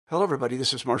Hello, everybody.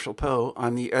 This is Marshall Poe.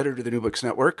 I'm the editor of the New Books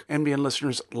Network. NBN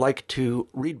listeners like to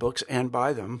read books and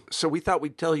buy them. So we thought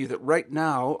we'd tell you that right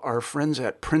now, our friends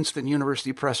at Princeton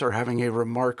University Press are having a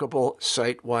remarkable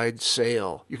site-wide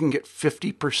sale. You can get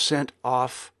 50%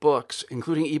 off books,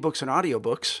 including ebooks and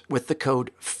audiobooks, with the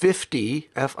code 50,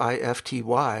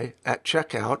 F-I-F-T-Y, at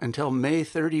checkout until May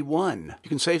 31. You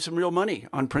can save some real money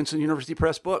on Princeton University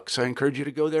Press books. I encourage you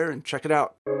to go there and check it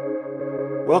out.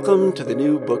 Welcome to the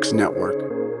New Books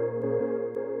Network.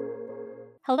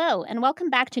 Hello, and welcome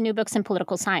back to New Books in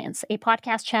Political Science, a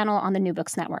podcast channel on the New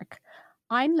Books Network.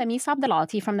 I'm Lemis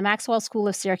Abdelati from the Maxwell School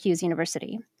of Syracuse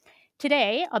University.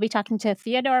 Today, I'll be talking to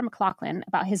Theodore McLaughlin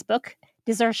about his book,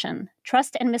 Desertion,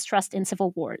 Trust and Mistrust in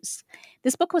Civil Wars.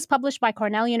 This book was published by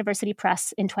Cornell University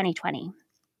Press in 2020.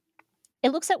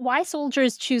 It looks at why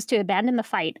soldiers choose to abandon the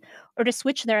fight or to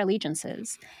switch their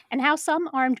allegiances, and how some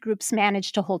armed groups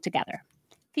manage to hold together.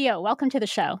 Theo, welcome to the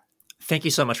show. Thank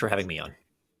you so much for having me on.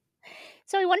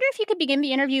 So I wonder if you could begin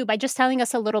the interview by just telling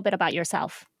us a little bit about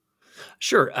yourself.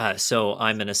 Sure. So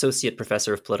I'm an associate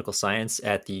professor of political science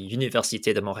at the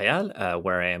Université de Montréal,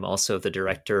 where I am also the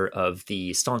director of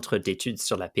the Centre d'études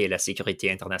sur la paix et la sécurité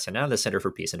internationale, the Center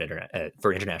for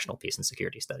for International Peace and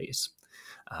Security Studies.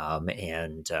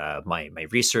 My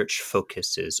research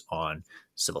focuses on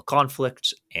civil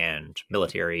conflict and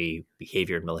military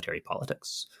behavior and military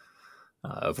politics,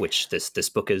 of which this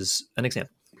book is an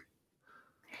example.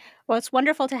 Well, it's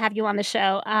wonderful to have you on the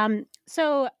show.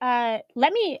 So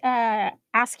let me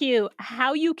ask you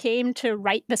how you came to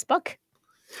write this book.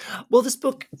 Well, this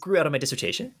book grew out of my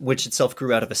dissertation, which itself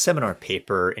grew out of a seminar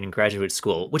paper in graduate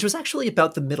school, which was actually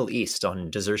about the Middle East on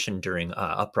desertion during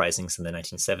uprisings in the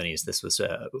 1970s. This was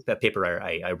a paper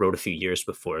I wrote a few years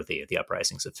before the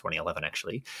uprisings of 2011,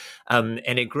 actually. And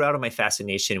it grew out of my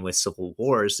fascination with civil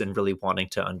wars and really wanting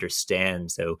to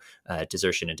understand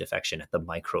desertion and defection at the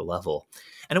micro level.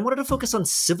 And I wanted to focus on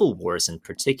civil wars in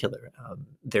particular.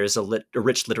 There's a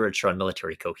rich literature on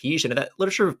military cohesion, and that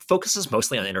literature focuses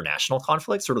mostly on international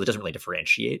conflicts. Sort of doesn't really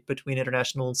differentiate between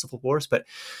international and civil wars, but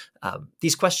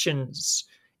these questions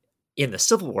in the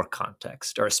Civil War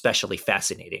context are especially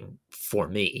fascinating for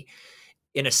me.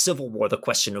 In a civil war, the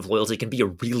question of loyalty can be a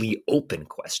really open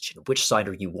question. Which side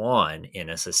are you on in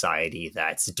a society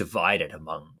that's divided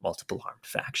among multiple armed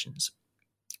factions?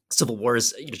 Civil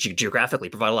wars geographically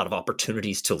provide a lot of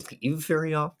opportunities to leave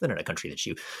very often in a country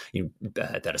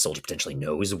that that a soldier potentially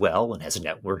knows well and has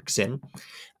networks in.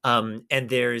 And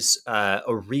there's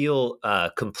a real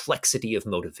complexity of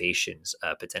motivations,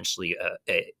 potentially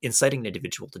inciting an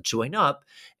individual to join up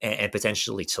and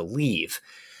potentially to leave.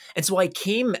 And so I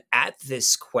came at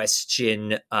this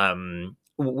question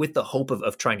with the hope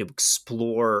of trying to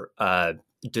explore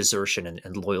desertion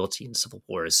and loyalty in civil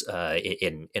wars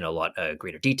in a lot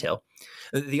greater detail.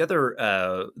 The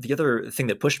other thing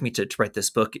that pushed me to write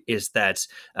this book is that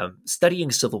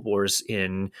studying civil wars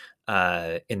in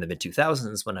the mid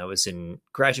 2000s, when I was in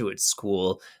graduate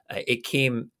school, it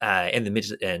came in the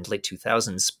mid and late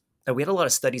 2000s. We had a lot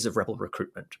of studies of rebel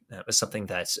recruitment. It was something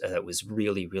that was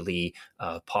really, really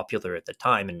popular at the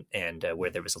time, and where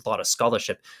there was a lot of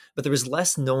scholarship. But there was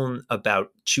less known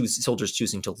about soldiers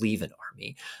choosing to leave an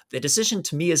army. The decision,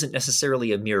 to me, isn't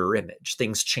necessarily a mirror image.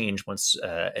 Things change once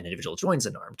an individual joins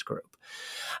an armed group.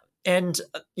 And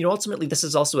ultimately, this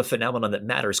is also a phenomenon that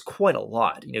matters quite a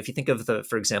lot. If you think of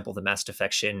for example, the mass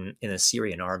defection in the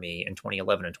Syrian army in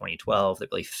 2011 and 2012 that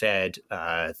really fed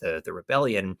the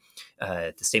rebellion,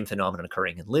 the same phenomenon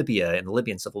occurring in Libya, in the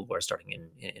Libyan civil war starting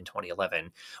in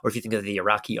 2011. Or if you think of the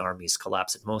Iraqi army's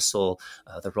collapse at Mosul,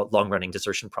 the long-running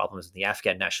desertion problems in the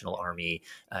Afghan National Army,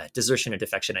 desertion and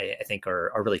defection, I think,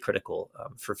 are really critical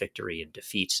for victory and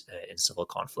defeat in civil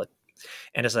conflict.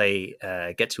 And as I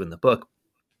get to in the book,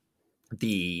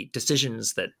 the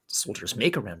decisions that soldiers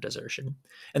make around desertion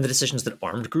and the decisions that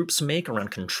armed groups make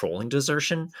around controlling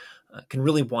desertion can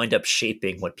really wind up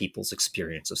shaping what people's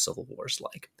experience of civil war is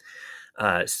like.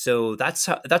 So that's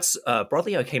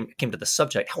broadly how I came to the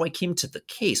subject. How I came to the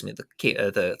case. I mean,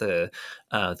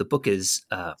 the book is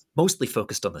mostly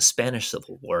focused on the Spanish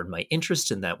Civil War, and my interest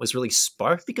in that was really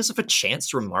sparked because of a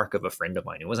chance remark of a friend of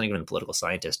mine who wasn't even a political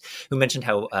scientist, who mentioned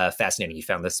how fascinating he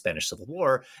found the Spanish Civil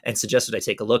War and suggested I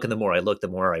take a look. And the more I looked, the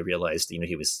more I realized,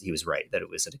 he was right, that it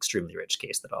was an extremely rich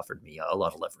case that offered me a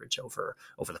lot of leverage over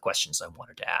the questions I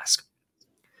wanted to ask.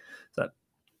 So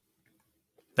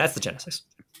that's the genesis.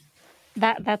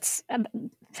 That's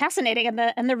fascinating,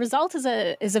 and the result is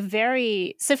a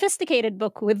very sophisticated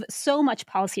book with so much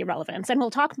policy relevance. And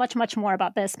we'll talk much more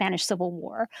about the Spanish Civil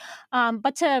War.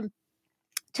 But to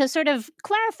to sort of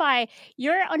clarify,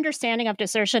 your understanding of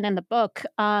desertion in the book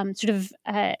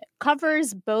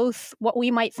covers both what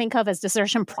we might think of as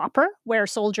desertion proper, where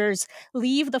soldiers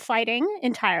leave the fighting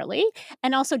entirely,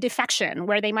 and also defection,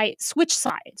 where they might switch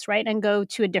sides, right, and go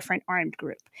to a different armed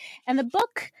group. And the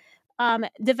book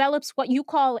develops what you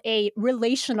call a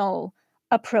relational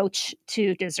approach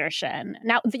to desertion.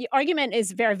 Now, the argument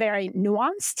is very, very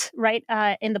nuanced, right,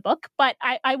 in the book, but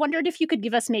I wondered if you could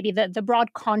give us maybe the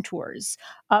broad contours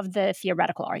of the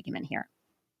theoretical argument here.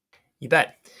 You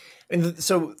bet. And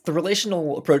so the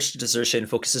relational approach to desertion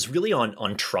focuses really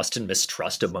on trust and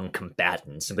mistrust among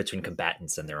combatants and between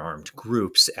combatants and their armed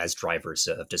groups as drivers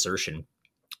of desertion.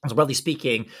 So broadly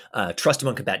speaking, trust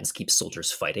among combatants keeps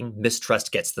soldiers fighting.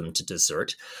 Mistrust gets them to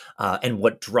desert. And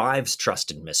what drives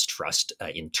trust and mistrust,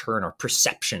 in turn, are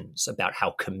perceptions about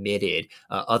how committed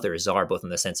others are, both in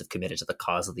the sense of committed to the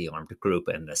cause of the armed group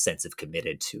and the sense of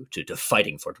committed to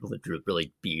fighting for it, to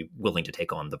really be willing to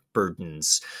take on the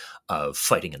burdens of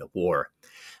fighting in a war.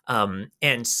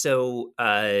 And so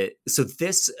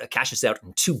this cashes out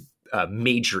in two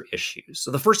major issues.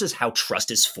 So the first is how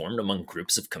trust is formed among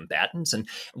groups of combatants, and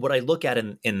what I look at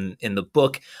in the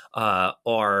book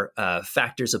are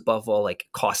factors above all like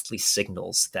costly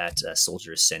signals that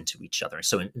soldiers send to each other.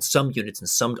 So in some units, in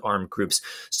some armed groups,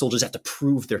 soldiers have to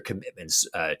prove their commitments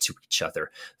to each other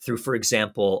through, for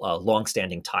example,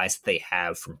 longstanding ties that they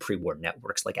have from pre-war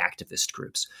networks like activist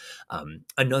groups.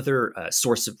 Another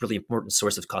really important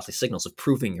source of costly signals of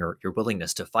proving your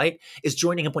willingness to fight is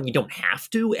joining up when you don't have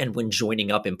to, and when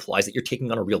joining up implies that you're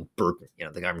taking on a real burden.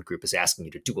 The armed group is asking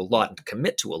you to do a lot and to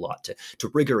commit to a lot,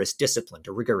 to rigorous discipline,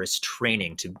 to rigorous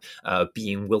training, to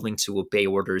being willing to obey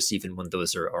orders even when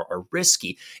those are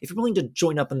risky. If you're willing to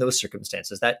join up in those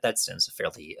circumstances, that sends a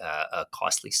fairly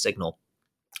costly signal.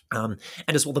 And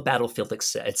as well, the battlefield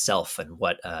itself and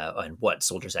what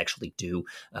soldiers actually do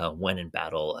when in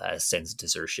battle sends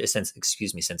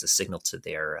a signal to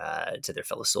their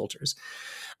fellow soldiers.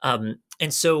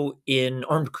 And so, in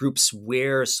armed groups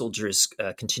where soldiers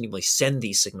continually send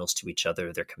these signals to each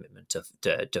other, their commitment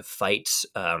to fight,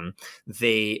 in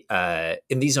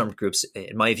these armed groups,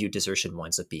 in my view, desertion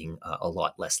winds up being a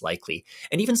lot less likely.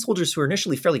 And even soldiers who are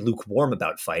initially fairly lukewarm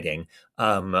about fighting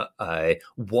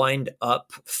wind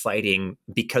up fighting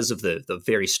because of the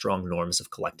very strong norms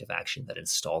of collective action that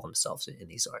install themselves in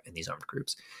these armed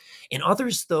groups. In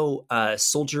others, though,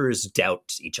 soldiers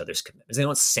doubt each other's commitments. They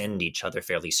don't send each other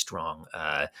fairly strong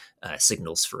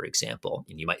signals, for example.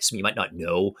 And you might not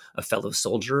know a fellow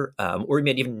soldier, or you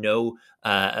might even know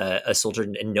a soldier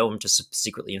and know him to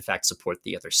secretly, in fact, support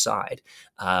the other side.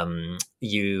 An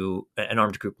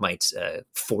armed group might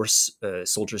force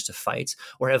soldiers to fight,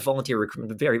 or have volunteer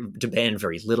recruitment demand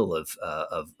very little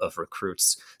of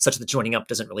recruits, such that joining up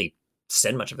doesn't really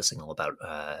send much of a signal about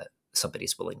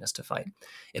somebody's willingness to fight.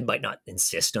 It might not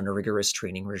insist on a rigorous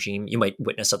training regime. You might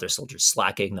witness other soldiers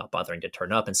slacking, not bothering to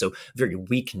turn up, and so very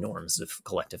weak norms of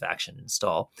collective action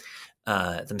install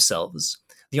themselves.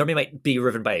 The army might be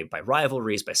driven by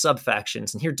rivalries, by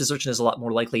sub-factions, and here desertion is a lot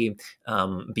more likely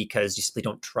because you simply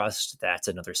don't trust that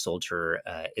another soldier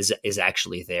is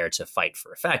actually there to fight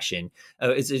for a faction.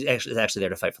 Is actually there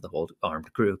to fight for the whole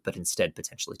armed group, but instead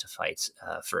potentially to fight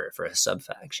for a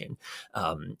sub-faction.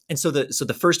 And so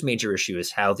the first major issue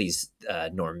is how these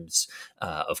norms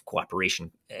of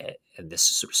cooperation and this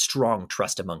sort of strong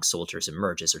trust among soldiers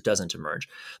emerges or doesn't emerge.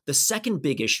 The second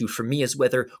big issue for me is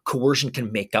whether coercion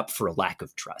can make up for a lack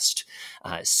of trust.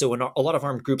 So a lot of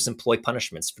armed groups employ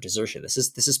punishments for desertion. This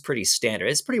is pretty standard.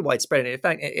 It's pretty widespread. In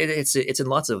fact, it's in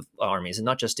lots of armies, and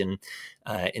not just in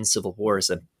civil wars.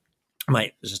 As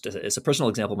a personal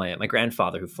example, my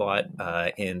grandfather, who fought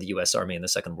in the U.S. Army in the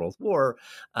Second World War,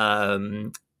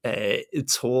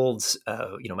 told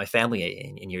my family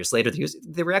in years later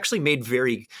they were actually made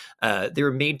to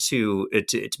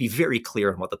be very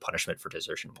clear on what the punishment for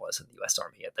desertion was in the U.S.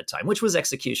 Army at the time, which was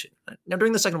execution. Now,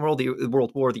 during the Second World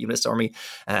War, the U.S. Army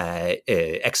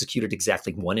executed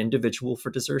exactly one individual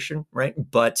for desertion, right?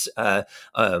 But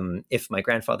if my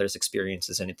grandfather's experience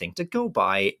is anything to go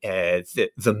by,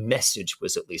 the message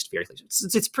was at least very clear.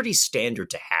 It's pretty standard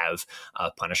to have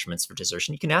punishments for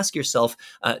desertion. You can ask yourself,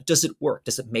 does it work?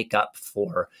 Does it make up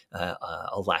for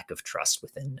a lack of trust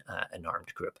within an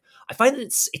armed group? I find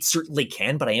that it certainly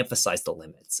can, but I emphasize the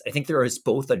limits. I think there is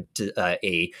both a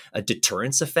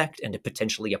deterrence effect and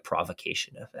potentially a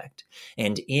provocation effect.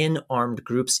 And in armed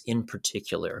groups in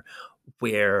particular,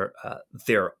 where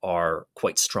there are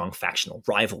quite strong factional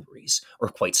rivalries or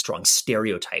quite strong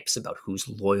stereotypes about who's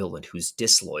loyal and who's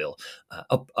disloyal,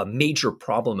 a major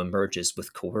problem emerges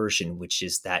with coercion, which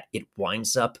is that it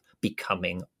winds up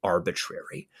becoming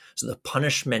arbitrary. So the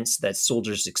punishments that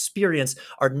soldiers experience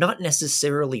are not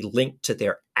necessarily linked to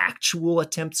their actual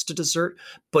attempts to desert,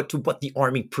 but to what the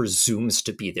army presumes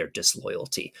to be their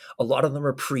disloyalty. A lot of them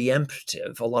are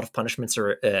preemptive. A lot of punishments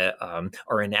are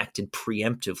enacted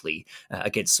preemptively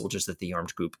against soldiers that the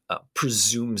armed group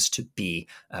presumes to be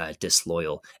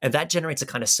disloyal. And that generates a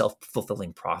kind of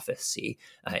self-fulfilling prophecy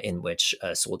in which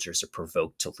soldiers are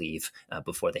provoked to leave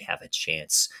before they have a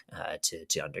chance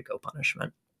to undergo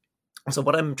punishment. So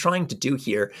what I'm trying to do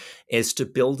here is to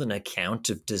build an account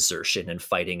of desertion and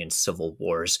fighting in civil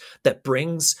wars that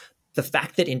brings the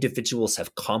fact that individuals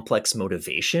have complex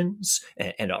motivations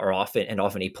and often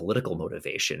apolitical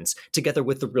motivations, together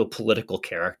with the real political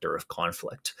character of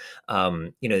conflict,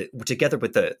 together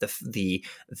with the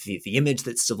image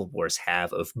that civil wars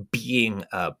have of being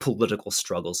political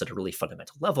struggles at a really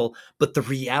fundamental level, but the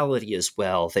reality as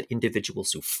well that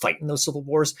individuals who fight in those civil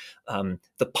wars,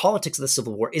 the politics of the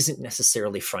Civil War isn't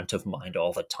necessarily front of mind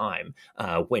all the time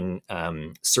when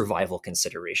survival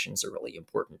considerations are really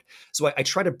important. So I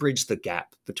try to bridge the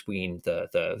gap between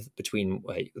the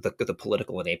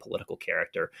political and apolitical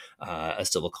character of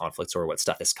civil conflicts, or what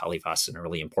Stathis Kalyvas, in a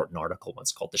really important article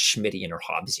once called the Schmittian or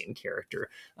Hobbesian character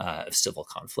of civil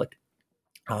conflict.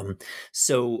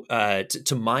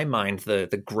 To my mind,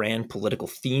 the grand political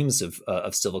themes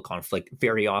of civil conflict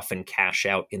very often cash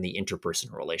out in the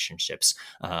interpersonal relationships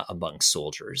among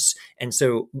soldiers. And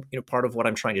so, part of what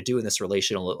I'm trying to do in this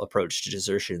relational approach to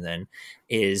desertion then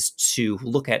is to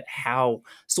look at how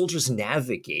soldiers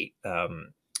navigate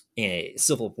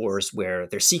civil wars where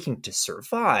they're seeking to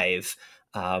survive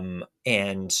and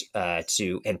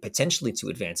potentially to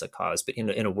advance a cause, but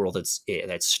in a world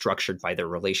that's structured by their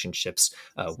relationships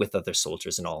with other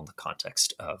soldiers, and all in the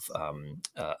context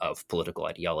of political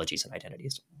ideologies and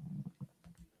identities.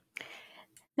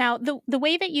 Now, the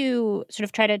way that you sort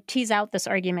of try to tease out this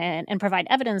argument and provide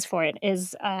evidence for it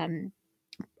is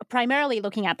primarily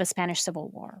looking at the Spanish Civil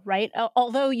War, right?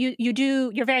 Although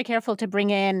you're very careful to bring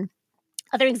in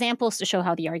other examples to show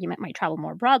how the argument might travel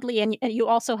more broadly. And you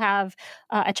also have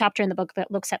a chapter in the book that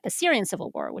looks at the Syrian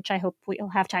Civil War, which I hope we'll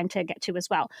have time to get to as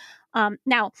well.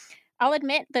 Now, I'll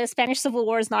admit the Spanish Civil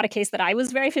War is not a case that I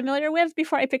was very familiar with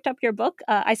before I picked up your book.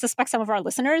 I suspect some of our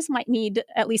listeners might need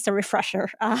at least a refresher.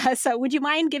 So would you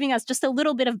mind giving us just a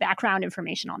little bit of background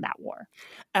information on that war?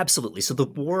 Absolutely. So the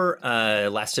war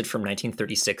lasted from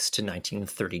 1936 to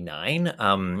 1939,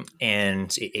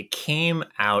 and it came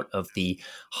out of the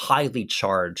highly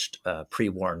charged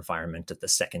pre-war environment of the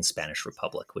Second Spanish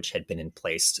Republic, which had been in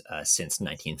place since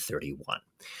 1931.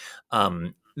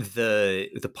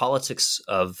 The politics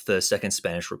of the Second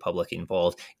Spanish Republic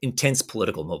involved intense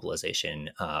political mobilization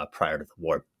prior to the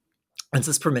war. And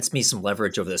this permits me some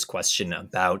leverage over this question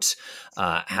about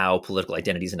how political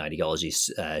identities and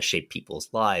ideologies shape people's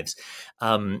lives.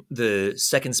 The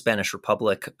Second Spanish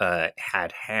Republic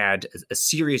had a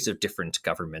series of different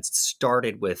governments. It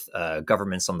started with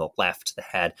governments on the left that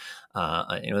had,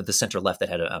 the center left that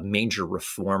had a major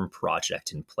reform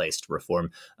project in place to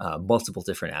reform multiple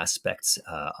different aspects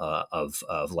of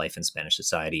life in Spanish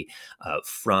society,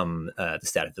 from the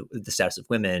status of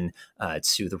women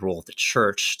to the role of the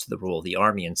church, to the role of the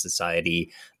army in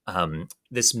society.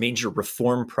 This major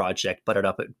reform project butted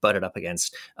up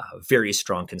against very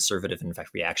strong conservative and, in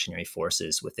fact, reactionary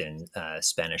forces within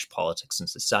Spanish politics and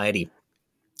society.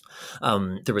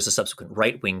 There was a subsequent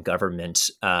right-wing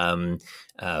government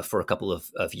for a couple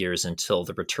of years until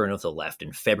the return of the left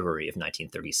in February of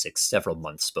 1936, several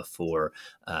months before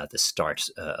the start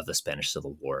of the Spanish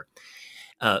Civil War.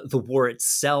 The war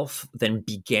itself then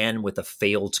began with a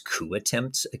failed coup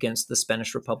attempt against the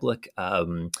Spanish Republic,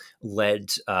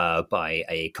 led by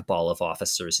a cabal of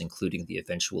officers, including the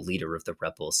eventual leader of the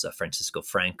rebels, Francisco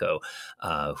Franco,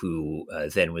 who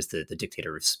then was the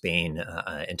dictator of Spain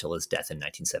until his death in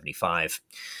 1975.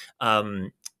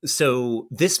 So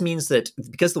this means that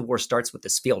because the war starts with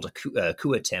this failed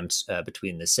coup attempt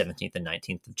between the 17th and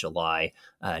 19th of July,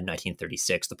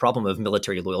 1936, the problem of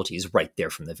military loyalty is right there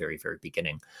from the very, very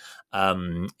beginning.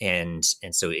 And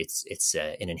so it's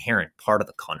an inherent part of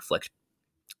the conflict.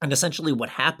 And essentially what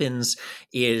happens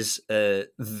is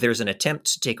there's an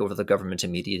attempt to take over the government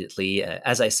immediately.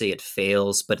 As I say, it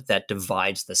fails, but that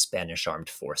divides the Spanish armed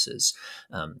forces.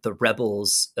 The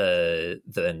rebels and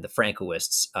the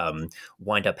Francoists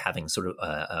wind up having sort of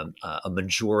a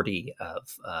majority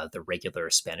of the regular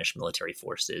Spanish military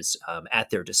forces at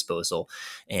their disposal,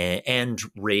 and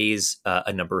raise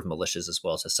a number of militias as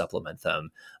well to supplement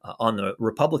them. On the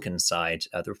Republican side,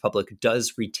 the Republic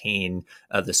does retain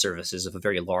the services of a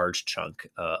very large chunk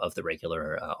of the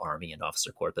regular army and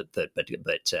officer corps, but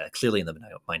clearly in the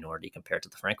minority compared to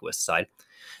the Francoist side.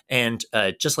 And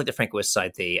just like the Francoist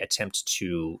side, they attempt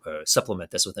to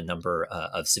supplement this with a number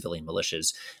of civilian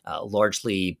militias,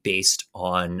 largely based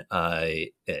on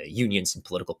unions and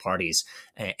political parties,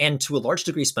 and to a large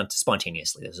degree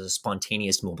spontaneously. There's a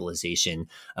spontaneous mobilization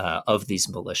of these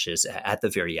militias at the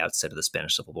very outset of the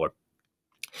Spanish Civil War.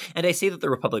 And I say that the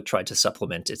Republic tried to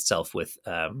supplement itself with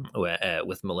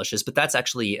militias, but that's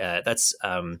actually that's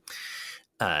a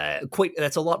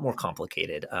lot more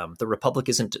complicated. The Republic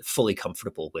isn't fully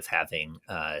comfortable with having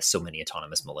so many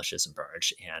autonomous militias in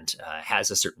charge, and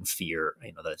has a certain fear,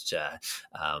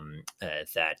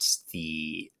 that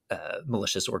the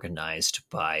militias organized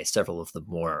by several of the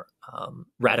more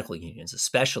radical unions,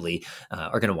 especially,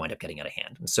 are going to wind up getting out of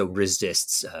hand, and so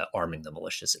resists arming the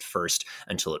militias at first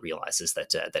until it realizes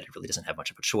that it really doesn't have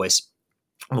much of a choice.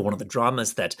 One of the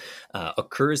dramas that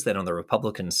occurs then on the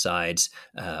Republican side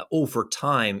over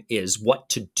time is what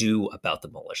to do about the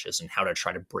militias and how to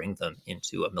try to bring them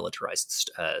into a militarized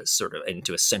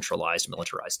into a centralized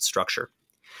militarized structure.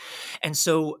 And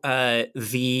so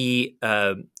the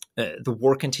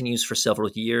war continues for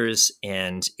several years,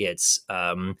 and it's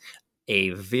a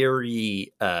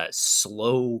very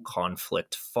slow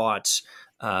conflict fought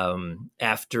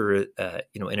after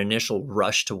an initial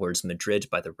rush towards Madrid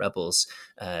by the rebels.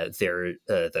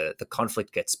 The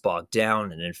conflict gets bogged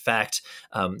down, and in fact,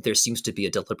 there seems to be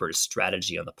a deliberate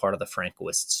strategy on the part of the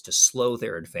Francoists to slow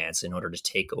their advance in order to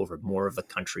take over more of the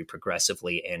country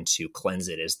progressively and to cleanse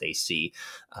it, as they see,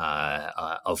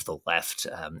 of the left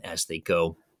as they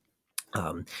go.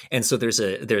 And so there's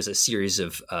a series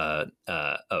of a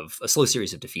slow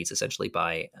series of defeats, essentially,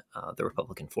 by the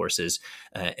Republican forces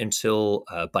until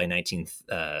by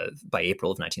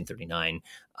April of 1939,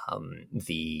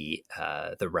 the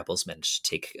rebels managed to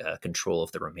take control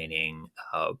of the remaining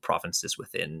provinces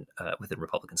within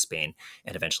Republican Spain,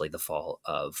 and eventually the fall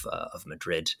of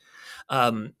Madrid.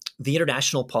 The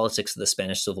international politics of the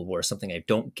Spanish Civil War is something I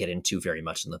don't get into very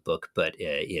much in the book, but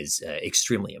is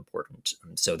extremely important.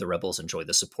 So the rebels enjoy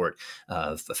the support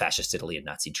of fascist Italy and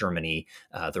Nazi Germany.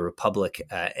 The Republic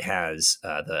has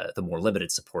the more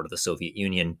limited support of the Soviet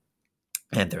Union.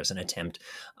 And there's an attempt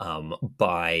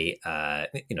by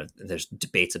there's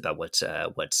debates about what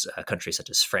countries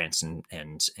such as France and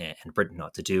Britain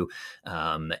ought to do,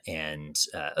 and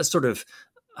a sort of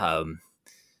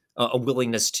a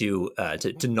willingness to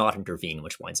not intervene,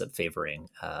 which winds up favoring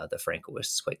the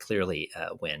Francoists quite clearly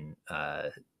when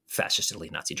fascist Italy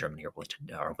and Nazi Germany are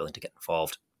willing to get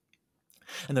involved.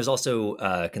 And there's also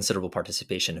considerable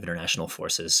participation of international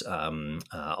forces on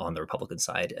the Republican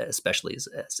side, especially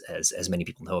as many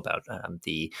people know about.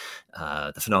 The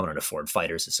phenomenon of foreign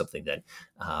fighters is something that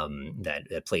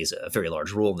plays a very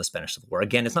large role in the Spanish Civil War.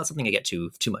 Again, it's not something I get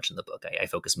too much in the book. I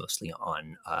focus mostly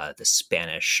on the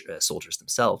Spanish soldiers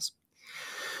themselves.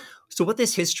 So what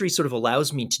this history sort of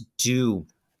allows me to do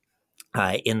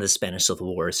in the Spanish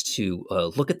Civil War is to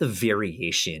look at the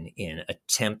variation in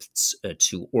attempts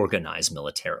to organize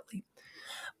militarily.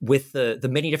 With the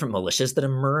many different militias that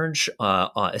emerge,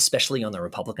 especially on the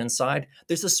Republican side,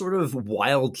 there's a sort of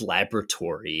wild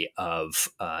laboratory of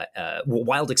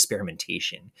wild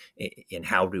experimentation in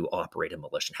how to operate a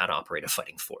militia, how to operate a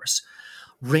fighting force,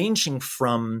 ranging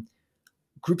from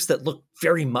groups that look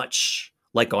very much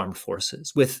like armed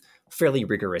forces with fairly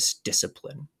rigorous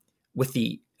discipline, with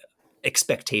the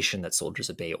expectation that soldiers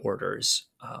obey orders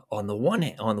on the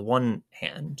one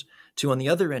hand, to on the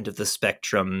other end of the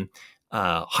spectrum,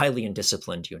 highly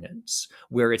undisciplined units,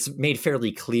 where it's made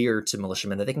fairly clear to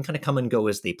militiamen that they can kind of come and go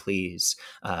as they please,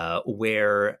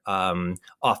 where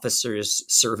officers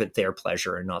serve at their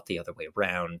pleasure and not the other way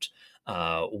around,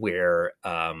 where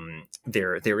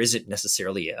there isn't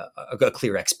necessarily a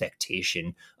clear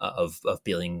expectation of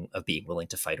being willing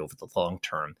to fight over the long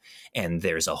term, and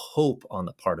there's a hope on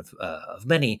the part of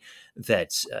many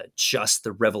that just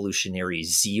the revolutionary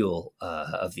zeal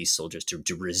of these soldiers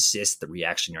to resist the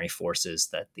reactionary forces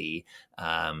that the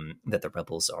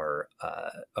rebels are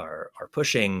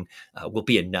pushing will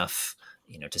be enough,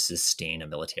 to sustain a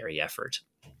military effort.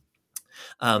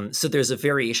 So there's a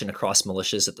variation across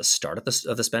militias at the start of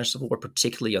the Spanish Civil War,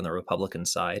 particularly on the Republican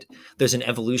side. There's an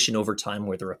evolution over time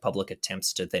where the Republic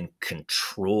attempts to then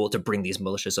to bring these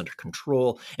militias under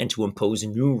control and to impose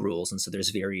new rules. And so there's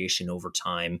variation over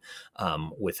time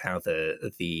with how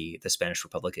the Spanish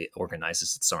Republic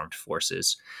organizes its armed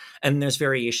forces. And there's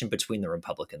variation between the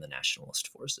Republic and the nationalist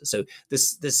forces. So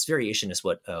this variation is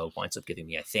what winds up giving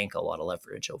me, I think, a lot of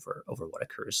leverage over what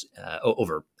occurs,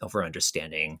 over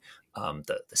understanding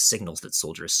the signals that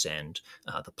soldiers send,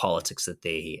 the politics that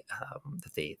they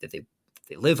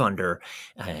live under,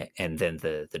 and then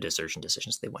the desertion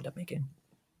decisions they wind up making.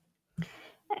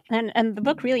 And the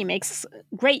book really makes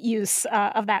great use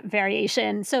of that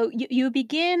variation. So you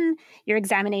begin your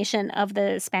examination of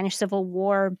the Spanish Civil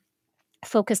War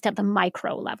focused at the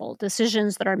micro level,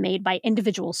 decisions that are made by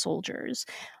individual soldiers.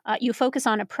 You focus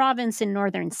on a province in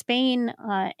northern Spain,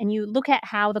 and you look at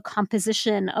how the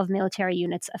composition of military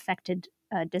units affected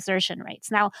desertion rates.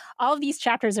 Now, all of these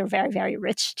chapters are very, very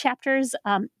rich chapters,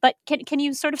 but can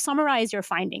you sort of summarize your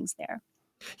findings there?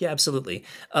 Yeah, absolutely.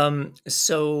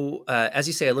 So, as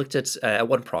you say, I looked at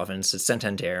one province, at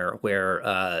Santander, where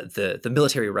the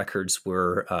military records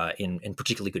were in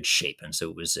particularly good shape, and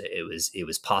so it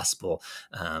was possible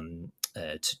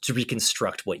to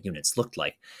reconstruct what units looked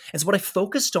like. And so, what I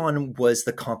focused on was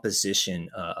the composition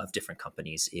of different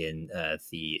companies in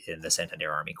the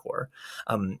Santander Army Corps.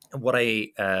 What I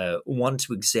wanted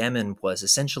to examine was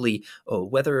essentially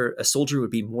whether a soldier would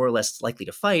be more or less likely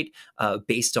to fight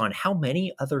based on how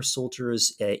many other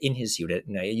soldiers in his unit.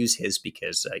 And I use his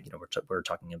because we're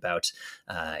talking about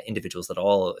individuals that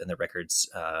all in the records,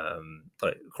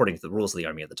 but according to the rules of the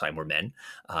army at the time, were men.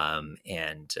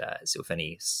 So if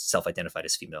any self-identified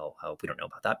as female, we don't know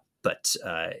about that. But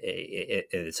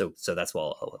so that's why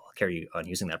I'll carry on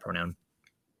using that pronoun.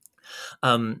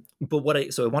 But what I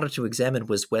wanted to examine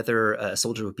was whether a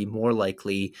soldier would be more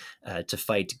likely to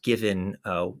fight given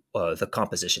the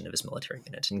composition of his military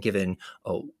unit, and given,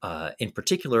 in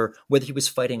particular, whether he was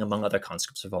fighting among other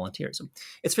conscripts or volunteers.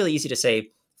 It's really easy to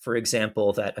say, for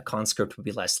example, that a conscript would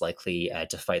be less likely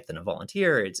to fight than a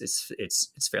volunteer.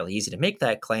 It's fairly easy to make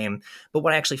that claim. But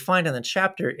what I actually find in the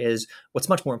chapter is what's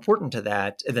much more important than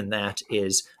that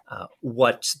is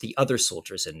what the other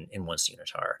soldiers in one's unit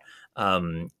are.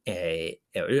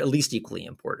 At least equally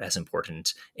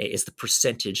important is the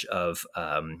percentage of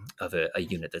a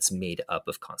unit that's made up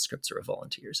of conscripts or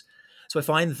volunteers. So I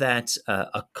find that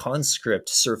a conscript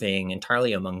serving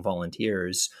entirely among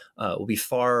volunteers would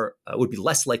be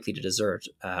less likely to desert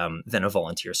than a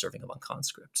volunteer serving among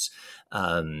conscripts.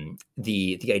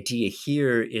 The idea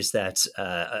here is that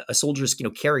a soldier is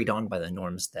carried on by the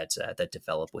norms that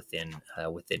develop within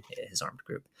his armed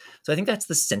group. So I think that's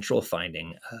the central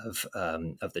finding of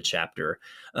the chapter.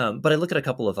 But I look at a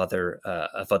couple of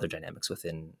other dynamics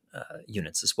within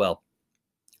units as well.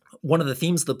 One of the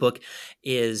themes of the book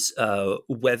is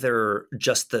whether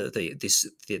just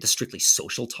the strictly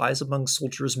social ties among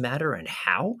soldiers matter, and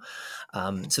how.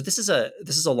 So this is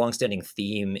a longstanding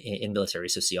theme in military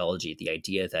sociology: the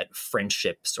idea that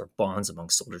friendships or bonds among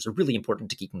soldiers are really important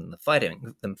to keep them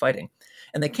fighting,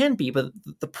 and they can be. But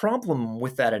the problem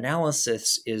with that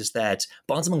analysis is that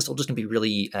bonds among soldiers can be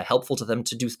really helpful to them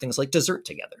to do things like desert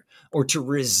together or to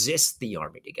resist the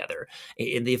army together.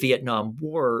 In the Vietnam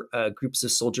War, groups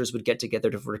of soldiers would get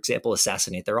together to, for example,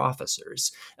 assassinate their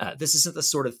officers. This isn't the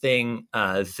sort of thing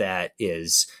that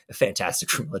is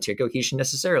fantastic for military cohesion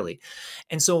necessarily.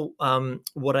 And so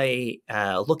what I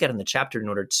look at in the chapter in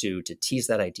order to tease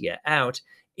that idea out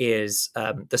is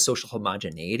the social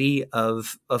homogeneity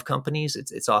of companies.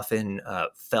 It's often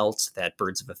felt that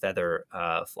birds of a feather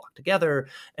flock together,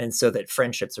 and so that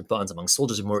friendships or bonds among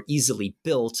soldiers are more easily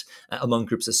built among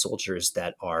groups of soldiers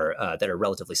that are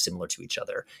relatively similar to each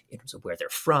other in terms of where they're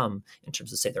from, in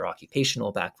terms of, say, their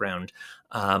occupational background.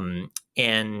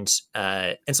 And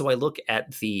so I look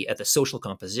at the social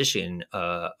composition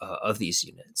of these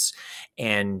units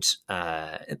and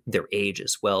their age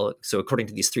as well. So according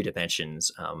to these three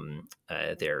dimensions,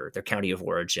 their county of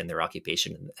origin, their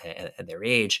occupation, and their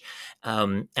age,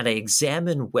 and I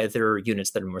examine whether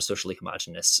units that are more socially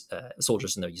homogenous,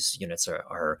 soldiers in those units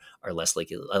are less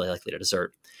likely to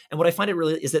desert. And what I find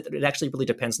is that it actually really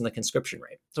depends on the conscription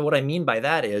rate. So what I mean by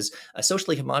that is a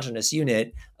socially homogenous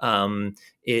unit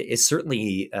is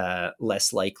certainly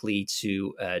less likely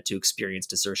to experience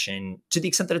desertion to the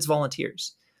extent that it's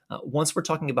volunteers. Once we're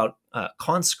talking about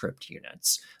conscript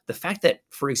units, the fact that,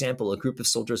 for example, a group of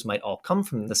soldiers might all come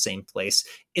from the same place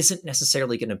isn't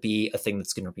necessarily going to be a thing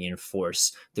that's going to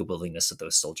reinforce the willingness of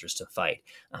those soldiers to fight.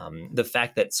 The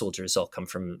fact that soldiers all come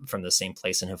from the same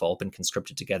place and have all been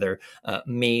conscripted together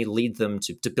may lead them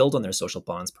to build on their social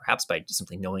bonds, perhaps by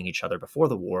simply knowing each other before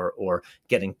the war, or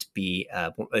getting to be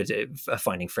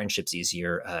finding friendships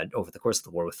easier over the course of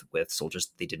the war with soldiers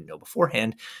that they didn't know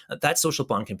beforehand. That social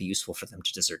bond can be useful for them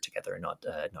to desert together and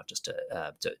not just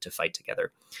to fight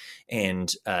together.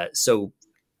 And so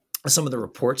some of the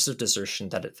reports of desertion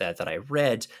that I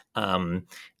read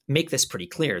make this pretty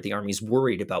clear. The army's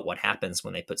worried about what happens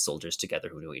when they put soldiers together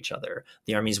who know each other.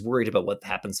 The army's worried about what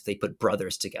happens if they put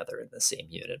brothers together in the same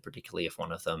unit, particularly if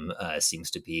one of them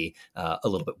seems to be a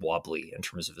little bit wobbly in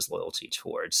terms of his loyalty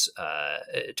towards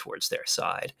their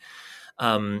side.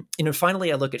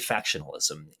 Finally, I look at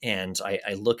factionalism, and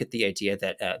I look at the idea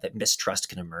that mistrust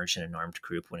can emerge in an armed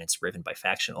group when it's driven by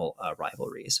factional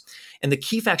rivalries. And the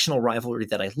key factional rivalry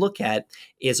that I look at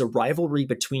is a rivalry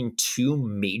between two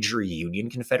major Union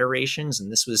confederations,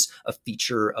 and this was a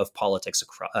feature of politics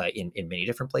in many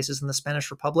different places in the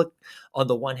Spanish Republic. On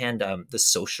the one hand, the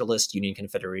Socialist Union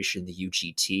Confederation, the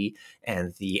UGT,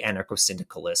 and the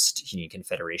Anarcho-Syndicalist Union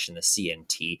Confederation, the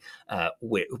CNT,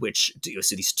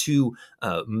 so these two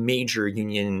major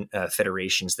union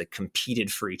federations that competed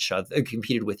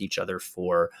with each other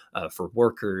for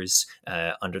workers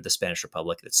under the Spanish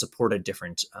Republic, that supported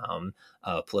different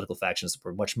political factions that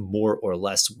were much more or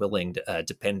less willing,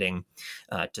 depending,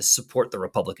 to support the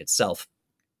Republic itself.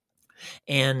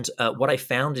 And what I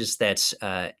found is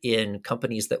that in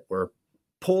companies that were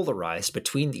polarized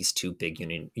between these two big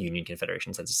union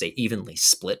confederations, that's to say evenly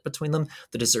split between them,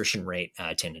 the desertion rate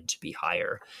tended to be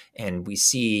higher. And we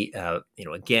see,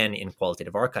 again, in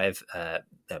qualitative archive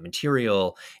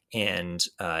material and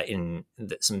in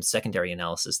some secondary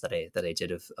analysis that I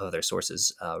did of other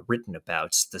sources written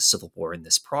about the Civil War in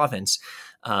this province,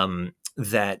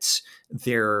 that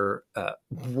there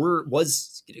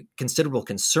was considerable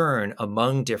concern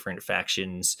among different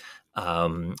factions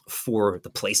for the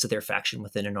place of their faction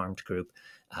within an armed group,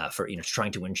 for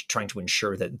trying to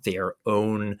ensure that their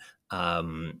own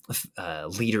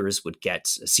leaders would get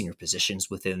senior positions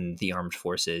within the armed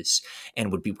forces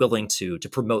and would be willing to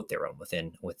promote their own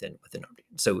within armed.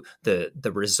 So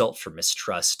the result for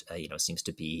mistrust, seems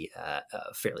to be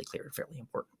fairly clear and fairly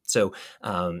important. So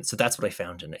that's what I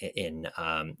found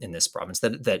in this province,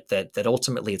 that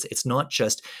ultimately it's not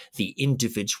just the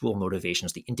individual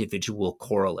motivations, the individual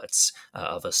correlates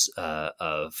of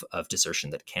desertion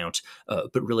that count,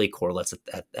 but really correlates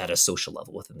at a social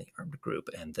level within the armed group,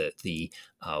 and the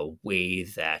way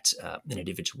that an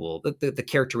individual, the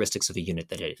characteristics of a unit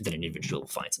that an individual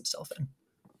finds himself in.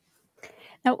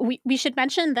 Now, we should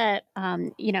mention that,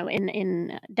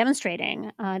 in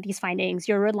demonstrating these findings,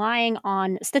 you're relying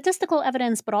on statistical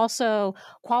evidence, but also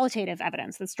qualitative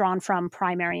evidence that's drawn from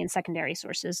primary and secondary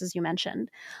sources, as you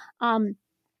mentioned.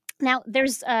 Now,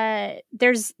 there's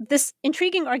this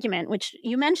intriguing argument, which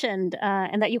you mentioned,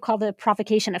 and that you call the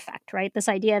provocation effect, right? This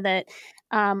idea that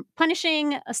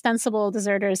punishing ostensible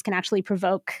deserters can actually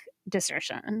provoke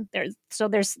desertion. There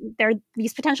are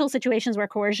these potential situations where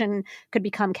coercion could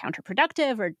become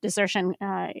counterproductive, or desertion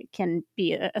can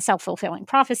be a self-fulfilling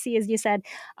prophecy, as you said.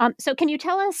 So can you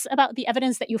tell us about the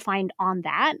evidence that you find on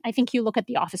that? I think you look at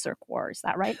the officer corps. Is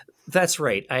that right? That's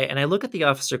right. I look at the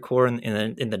officer corps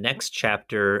in the next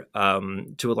chapter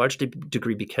to a large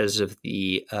degree because of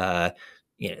the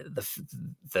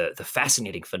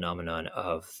fascinating phenomenon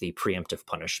of the preemptive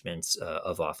punishments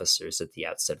of officers at the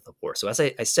outset of the war. So as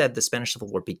I said, the Spanish Civil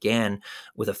War began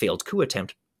with a failed coup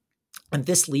attempt, and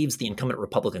this leaves the incumbent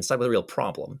Republican side with a real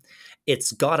problem.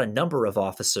 It's got a number of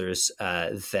officers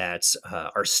that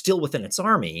are still within its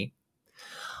army,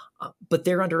 but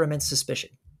they're under immense suspicion.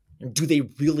 Do they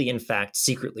really, in fact,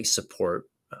 secretly support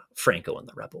Franco and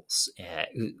the rebels?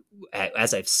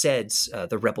 As I've said,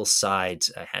 the rebel side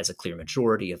has a clear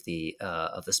majority of the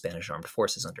Spanish armed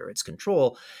forces under its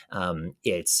control.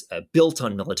 It's built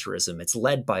on militarism. It's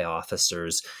led by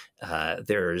officers.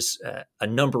 There's a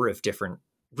number of different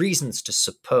reasons to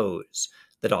suppose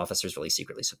that officers really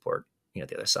secretly support the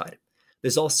other side.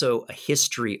 There's also a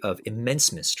history of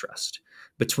immense mistrust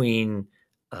between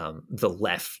the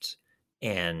left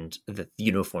and the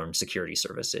uniformed security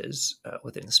services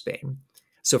within Spain.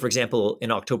 So, for example,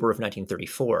 in October of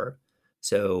 1934,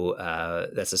 so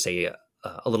that's to say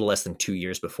a little less than 2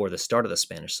 years before the start of the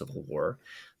Spanish Civil War,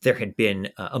 there had been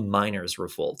a miners'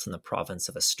 revolt in the province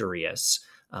of Asturias,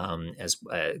 as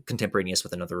contemporaneous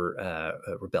with another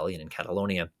rebellion in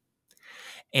Catalonia.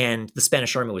 And the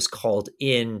Spanish army was called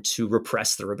in to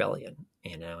repress the rebellion,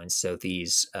 and so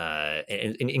these,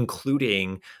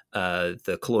 including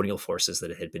the colonial forces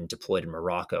that had been deployed in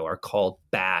Morocco, are called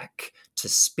back to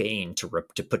Spain to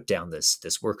put down this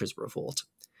workers' revolt.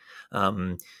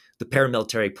 The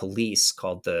paramilitary police,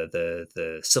 called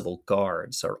the Civil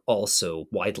Guards, are also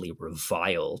widely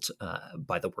reviled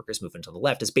by the workers' movement on the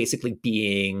left as basically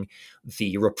being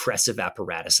the repressive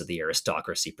apparatus of the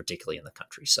aristocracy, particularly in the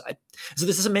countryside. So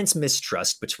there's this immense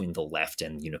mistrust between the left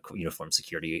and uniformed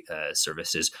security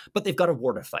services, but they've got a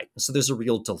war to fight. So there's a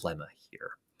real dilemma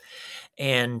here.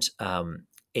 And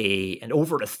and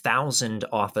over 1,000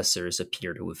 officers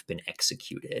appear to have been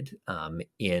executed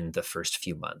in the first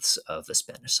few months of the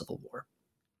Spanish Civil War.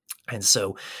 And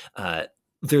so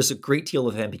there's a great deal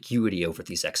of ambiguity over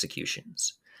these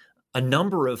executions. A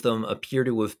number of them appear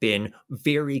to have been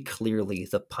very clearly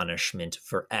the punishment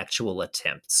for actual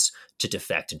attempts to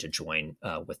defect and to join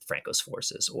with Franco's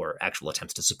forces, or actual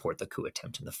attempts to support the coup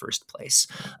attempt in the first place.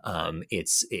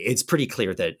 It's pretty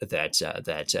clear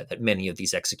that many of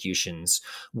these executions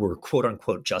were quote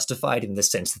unquote justified in the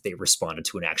sense that they responded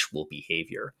to an actual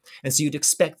behavior, and so you'd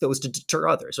expect those to deter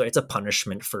others. Right? It's a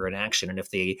punishment for an action, and if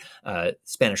the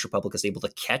Spanish Republic is able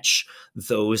to catch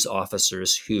those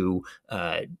officers who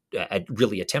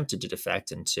really attempted to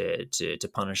defect and to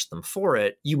punish them for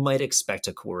it, you might expect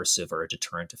a coercive or a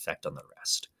deterrent effect on the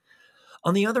rest.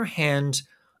 On the other hand,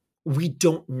 we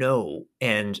don't know,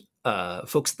 and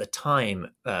folks at the time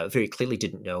very clearly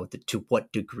didn't know to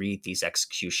what degree these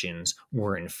executions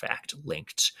were in fact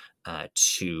linked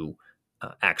to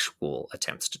actual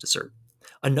attempts to desert.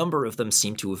 A number of them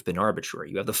seem to have been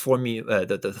arbitrary. You have the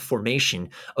formation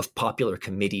of popular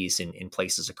committees in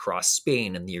places across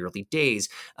Spain in the early days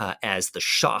as the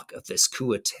shock of this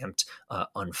coup attempt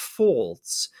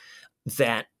unfolds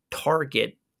that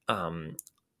target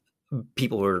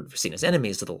people who are seen as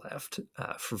enemies of the left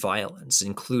for violence,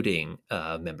 including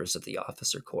members of the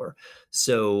officer corps.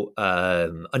 So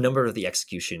a number of the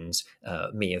executions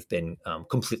may have been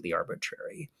completely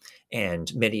arbitrary.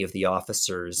 And many of the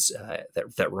officers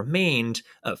that remained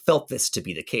felt this to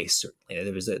be the case.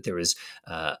 Certainly,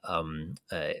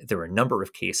 there were a number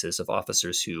of cases of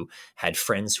officers who had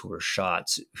friends who were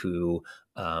shot, who,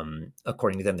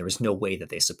 according to them, there was no way that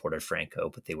they supported Franco,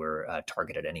 but they were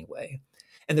targeted anyway.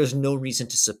 And there's no reason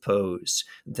to suppose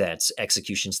that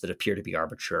executions that appear to be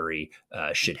arbitrary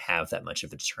should have that much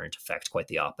of a deterrent effect. Quite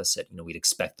the opposite. We'd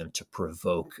expect them to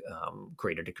provoke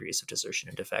greater degrees of desertion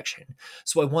and defection.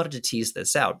 So I wanted to tease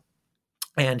this out.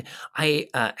 And I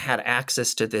had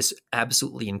access to this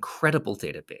absolutely incredible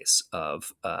database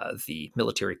of the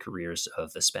military careers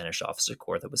of the Spanish officer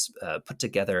corps that was put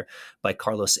together by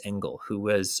Carlos Engel, who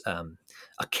was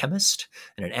a chemist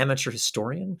and an amateur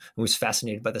historian who was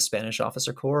fascinated by the Spanish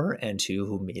officer corps and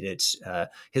who made it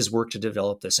his work to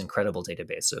develop this incredible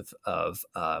database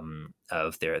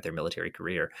of their military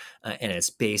career. And it's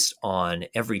based on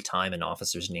every time an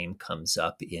officer's name comes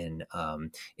up in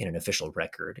an official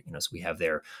record. So we have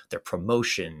their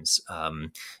promotions,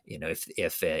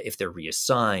 if they're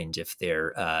reassigned,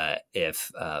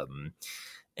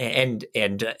 and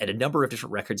a number of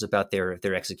different records about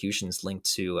their executions linked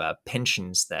to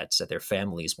pensions that their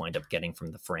families wind up getting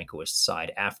from the Francoist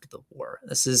side after the war.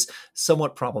 This is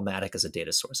somewhat problematic as a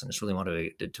data source, and I just really want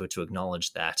to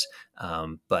acknowledge that.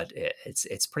 But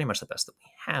it's pretty much the best that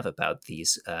we have about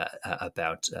these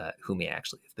about who may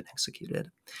actually have been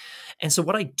executed. And so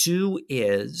what I do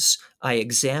is I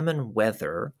examine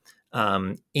whether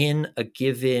in a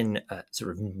given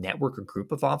sort of network or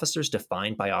group of officers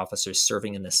defined by officers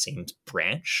serving in the same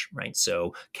branch, right?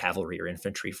 So cavalry or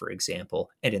infantry, for example,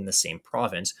 and in the same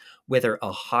province, whether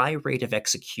a high rate of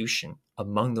execution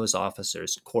among those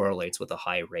officers correlates with a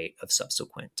high rate of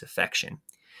subsequent defection.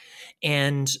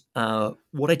 And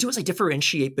what I do is I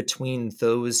differentiate between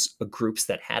those groups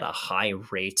that had a high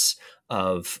rate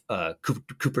of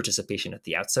coup participation at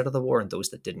the outset of the war and those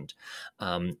that didn't.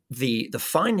 The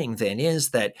finding then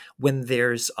is that when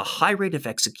there's a high rate of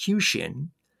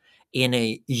execution in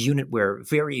a unit where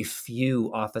very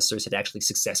few officers had actually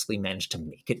successfully managed to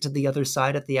make it to the other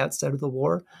side at the outset of the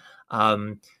war,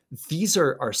 these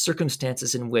are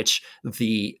circumstances in which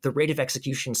the rate of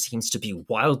execution seems to be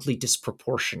wildly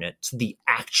disproportionate to the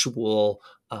actual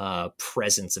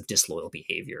presence of disloyal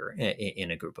behavior in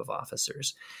a group of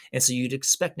officers. And so you'd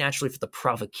expect naturally for the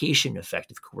provocation effect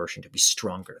of coercion to be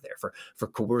stronger there, for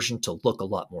coercion to look a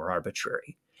lot more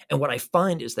arbitrary. And what I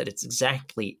find is that it's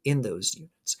exactly in those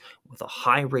units with a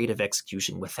high rate of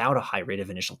execution without a high rate of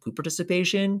initial coup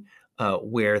participation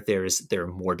where there are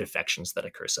more defections that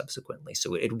occur subsequently.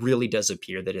 So it really does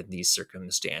appear that in these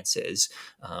circumstances,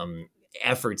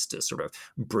 efforts to sort of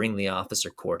bring the officer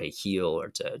corps to heel or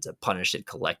to punish it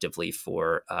collectively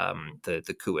for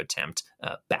the coup attempt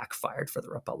backfired for the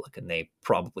Republic, and they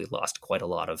probably lost quite a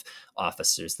lot of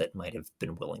officers that might have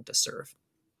been willing to serve.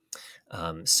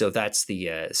 So that's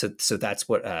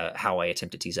what how I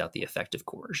attempt to tease out the effect of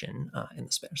coercion in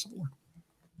the Spanish Civil War.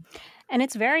 And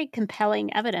it's very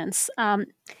compelling evidence.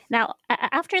 Now,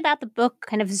 after that, the book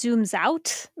kind of zooms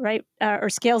out, right, or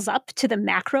scales up to the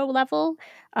macro level.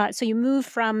 So you move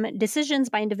from decisions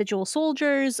by individual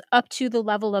soldiers up to the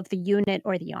level of the unit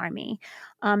or the army.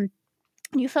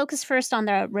 You focus first on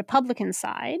the Republican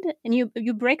side, and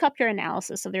you break up your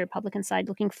analysis of the Republican side,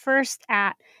 looking first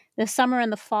at the summer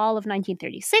and the fall of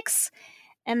 1936,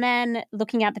 and then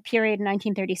looking at the period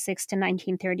 1936 to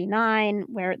 1939,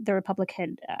 where the Republic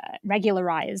had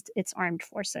regularized its armed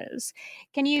forces.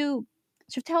 Can you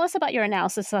tell us about your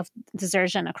analysis of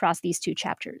desertion across these two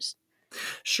chapters?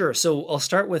 Sure. So I'll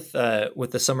start with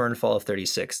the summer and fall of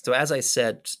 36. So as I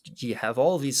said, you have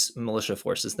all these militia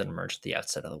forces that emerged at the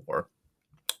outset of the war.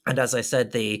 And as I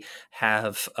said, they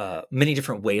have many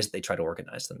different ways that they try to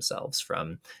organize themselves,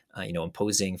 from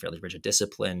imposing fairly rigid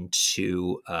discipline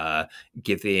to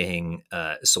giving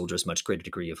soldiers much greater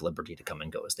degree of liberty to come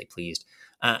and go as they pleased.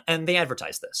 And they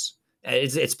advertise this.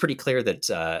 It's pretty clear that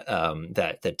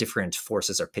that different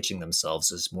forces are pitching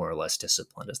themselves as more or less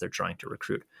disciplined as they're trying to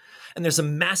recruit. And there's a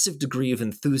massive degree of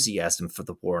enthusiasm for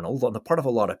the war on the part of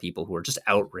a lot of people who are just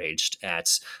outraged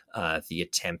at the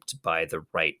attempt by the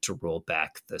right to roll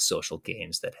back the social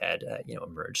gains that had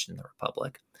emerged in the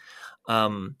Republic.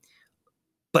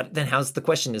 But then the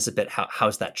question is a bit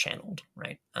how's that channeled,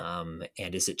 right? And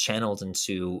is it channeled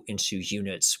into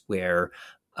units where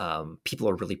people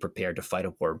are really prepared to fight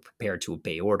a war, prepared to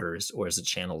obey orders, or is it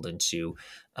channeled into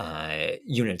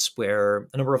units where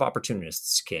a number of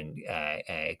opportunists can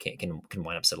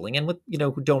wind up settling in with,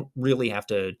 who don't really have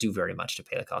to do very much to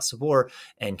pay the costs of war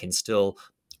and can still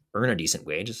earn a decent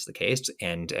wage, as is the case,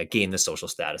 and gain the social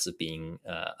status of being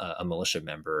a militia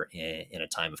member in a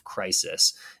time of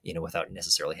crisis, without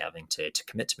necessarily having to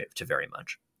commit to very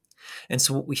much. And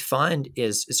so what we find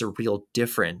is a real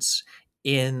difference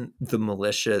in the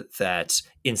militia that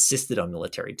insisted on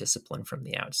military discipline from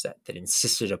the outset, that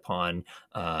insisted upon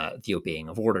the obeying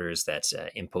of orders, that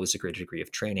imposed a greater degree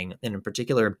of training, and in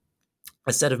particular,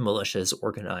 a set of militias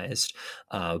organized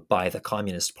by the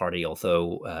Communist Party,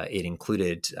 although it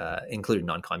included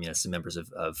non-communists and members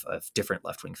of different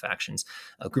left-wing factions,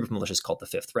 a group of militias called the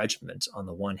 5th Regiment on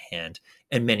the one hand,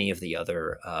 and many of the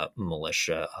other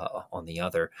militia on the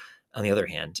other. On the other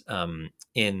hand,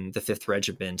 in the 5th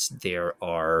Regiment, there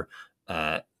are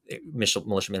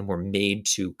militiamen were made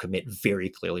to commit very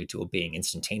clearly to obeying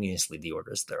instantaneously the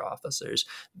orders of their officers.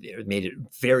 They made it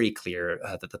very clear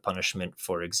that the punishment,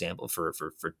 for example, for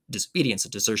disobedience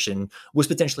and desertion was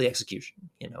potentially execution,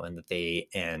 and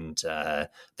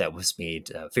that was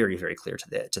made very, very clear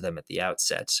to them at the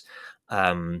outset.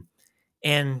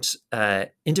 And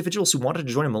individuals who wanted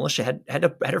to join a militia had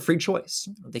a free choice.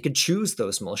 They could choose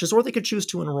those militias, or they could choose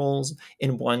to enroll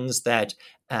in ones that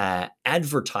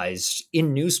advertised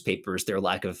in newspapers their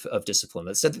lack of discipline.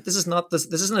 That said, this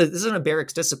isn't a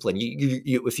barracks discipline.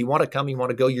 You if you want to come, you want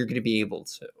to go, you're going to be able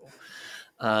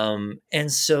to.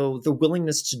 And so the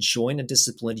willingness to join a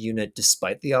disciplined unit,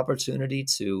 despite the opportunity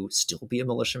to still be a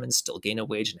militiaman, still gain a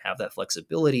wage, and have that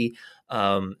flexibility,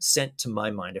 sent, to my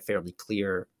mind, a fairly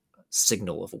clear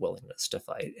signal of a willingness to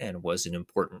fight, and was an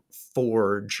important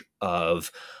forge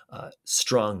of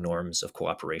strong norms of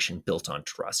cooperation built on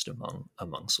trust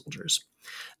among soldiers.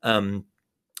 And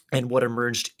what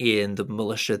emerged in the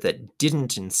militia that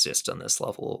didn't insist on this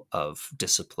level of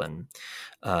discipline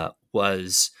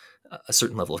was a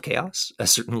certain level of chaos, a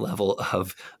certain level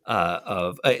of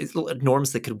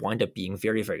norms that could wind up being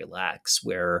very, very lax,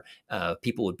 where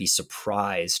people would be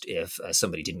surprised if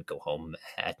somebody didn't go home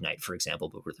at night, for example,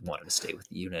 but really wanted to stay with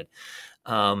the unit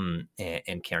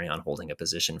and carry on holding a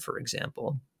position, for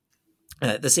example.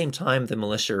 At the same time, the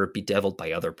militia are bedeviled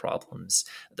by other problems.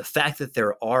 The fact that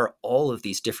there are all of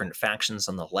these different factions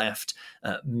on the left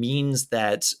means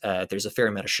that there's a fair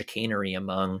amount of chicanery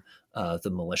among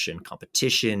the militia in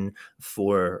competition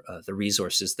for the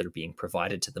resources that are being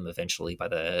provided to them eventually by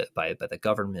the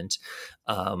government.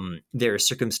 There are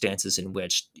circumstances in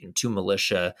which two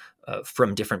militia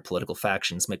from different political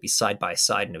factions might be side by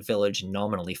side in a village,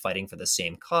 nominally fighting for the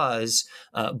same cause,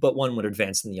 but one would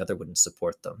advance and the other wouldn't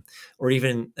support them. Or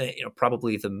even,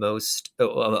 probably the most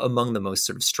among the most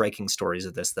sort of striking stories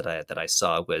of this that I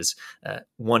saw was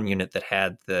one unit that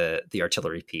had the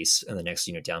artillery piece, and the next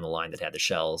unit down the line that had the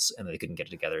shells, and they couldn't get it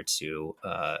together to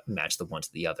match the one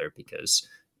to the other because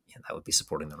that would be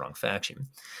supporting the wrong faction.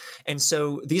 And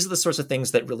so these are the sorts of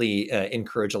things that really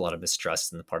encourage a lot of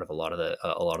mistrust on the part of a lot of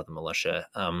the militia.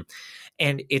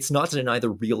 And it's not to deny the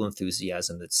real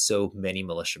enthusiasm that so many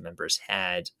militia members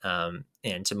had.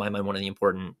 And to my mind, one of the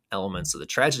important elements of the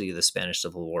tragedy of the Spanish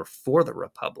Civil War for the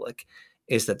Republic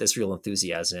is that this real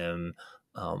enthusiasm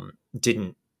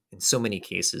didn't, in so many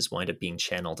cases, wind up being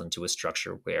channeled into a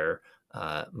structure where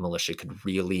militia could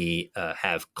really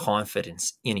have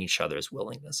confidence in each other's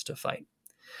willingness to fight.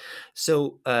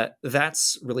 So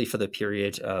that's really for the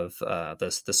period of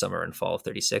the summer and fall of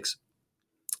 36.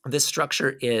 This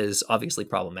structure is obviously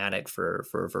problematic for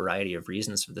a variety of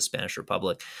reasons for the Spanish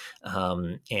Republic,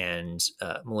 and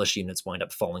militia units wind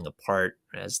up falling apart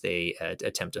as they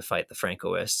attempt to fight the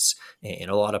Francoists in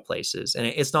a lot of places. And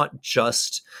it's not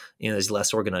just these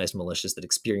less organized militias that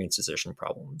experience desertion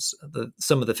problems.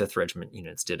 Some of the 5th Regiment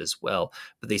units did as well,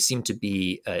 but they seem to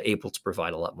be able to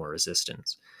provide a lot more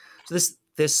resistance. So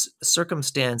this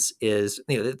circumstance is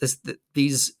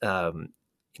these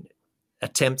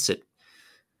attempts at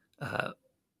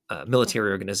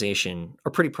military organization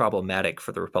are pretty problematic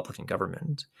for the Republican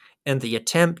government. And the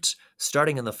attempt,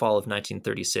 starting in the fall of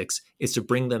 1936, is to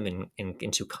bring them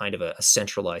into kind of a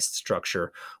centralized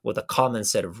structure with a common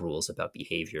set of rules about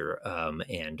behavior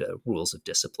and rules of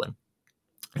discipline.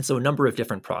 And so a number of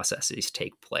different processes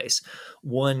take place.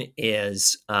 One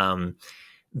is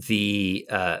the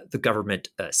government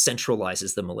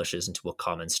centralizes the militias into a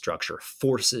common structure,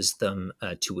 forces them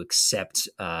to accept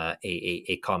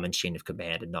a common chain of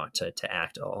command and not to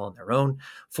act all on their own,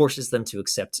 forces them to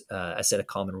accept a set of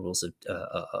common rules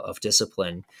of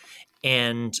discipline,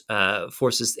 and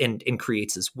forces and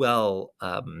creates as well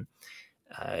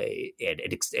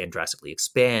and drastically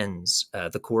expands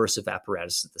the coercive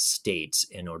apparatus of the state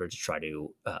in order to try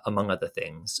to, among other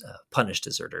things, punish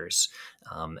deserters,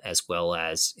 as well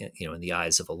as, in the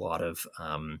eyes of a lot of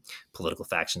political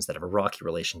factions that have a rocky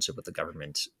relationship with the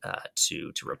government,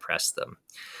 to repress them.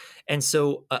 And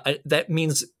so that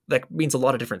means a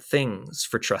lot of different things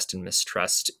for trust and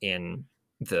mistrust in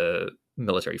the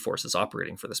military forces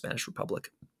operating for the Spanish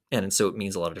Republic. And so it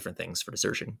means a lot of different things for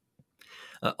desertion.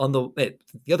 On the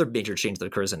other major change that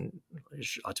occurs, and I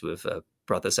ought to have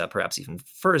brought this up perhaps even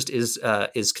first, is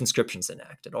conscription's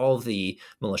enacted. All of the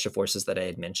militia forces that I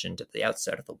had mentioned at the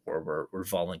outset of the war were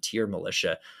volunteer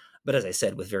militia, but as I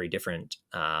said, with very different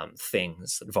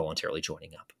things that voluntarily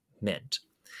joining up meant.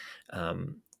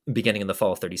 Beginning in the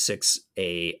fall of 36,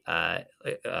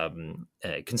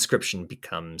 conscription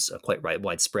becomes quite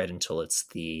widespread until it's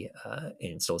the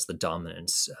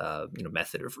dominant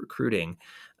method of recruiting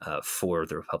for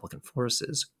the Republican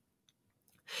forces.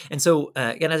 And so,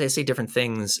 again, as I say, different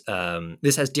things.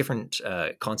 This has different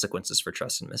consequences for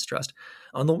trust and mistrust.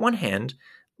 On the one hand,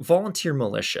 volunteer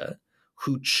militia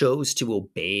who chose to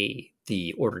obey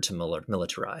the order to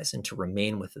militarize and to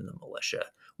remain within the militia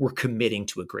were committing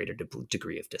to a greater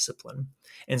degree of discipline.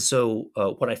 And so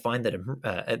what I find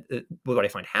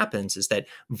happens is that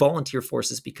volunteer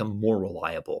forces become more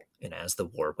reliable, and as the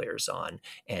war wears on,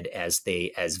 and as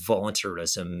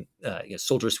volunteerism,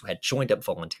 soldiers who had joined up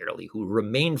voluntarily, who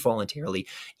remained voluntarily,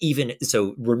 even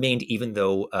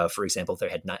though, for example, there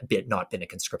had not been a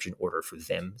conscription order for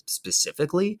them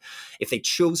specifically, if they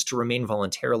chose to remain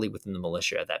voluntarily within the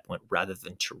militia at that point rather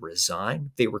than to resign,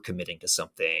 they were committing to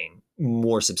something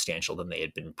more substantial than they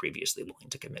had been previously willing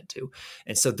to commit to.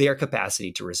 And so their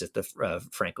capacity to resist the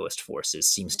Francoist forces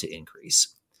seems to increase.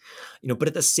 But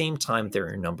at the same time, there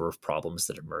are a number of problems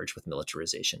that emerge with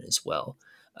militarization as well.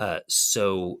 The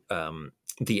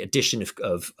addition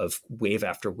of wave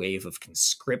after wave of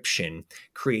conscription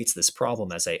creates this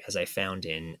problem, as I found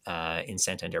in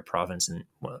Santander Province in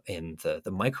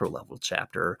the micro level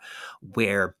chapter,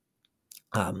 where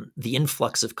the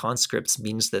influx of conscripts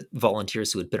means that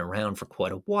volunteers who had been around for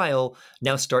quite a while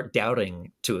now start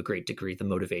doubting to a great degree the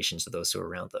motivations of those who are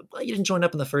around them. Well, you didn't join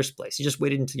up in the first place. You just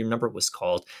waited until your number was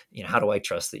called. How do I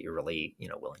trust that you're really,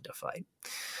 willing to fight?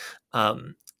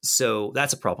 So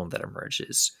that's a problem that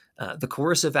emerges. The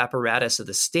coercive apparatus of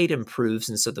the state improves,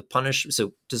 and so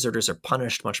deserters are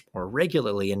punished much more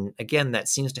regularly. And again, that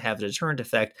seems to have a deterrent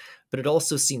effect, but it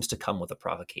also seems to come with a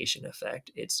provocation effect.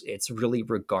 It's really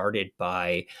regarded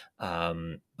by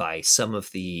some of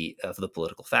the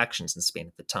political factions in Spain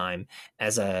at the time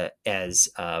as a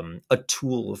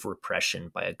tool of repression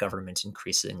by a government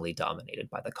increasingly dominated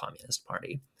by the Communist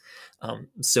Party.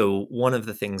 So one of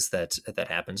the things that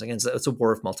happens, again, it's a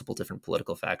war of multiple different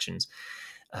political factions,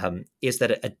 is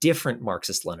that a different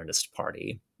Marxist-Leninist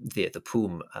party, the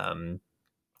PUM,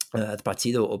 the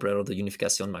Partido Obrero de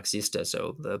Unificación Marxista,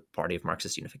 so the Party of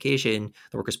Marxist Unification,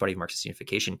 the Workers' Party of Marxist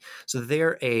Unification. So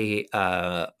they're a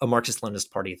Marxist-Leninist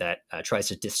party that tries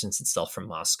to distance itself from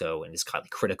Moscow and is highly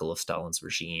critical of Stalin's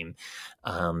regime,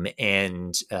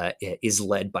 and is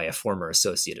led by a former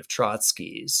associate of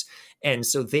Trotsky's. And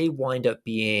so they wind up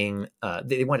being,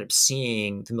 they wind up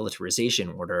seeing the militarization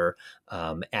order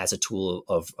as a tool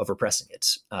of repressing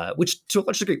it, which to a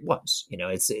large degree was.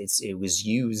 It was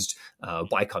used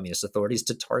by communist authorities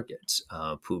to target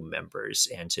POUM members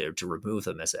and to remove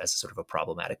them as a sort of a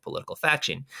problematic political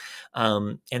faction.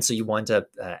 And so you wind up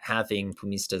having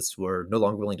POUMistas who are no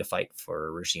longer willing to fight for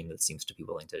a regime that seems to be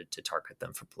willing to target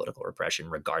them for political repression,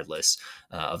 regardless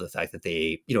of the fact that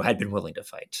they, had been willing to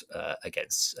fight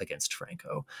against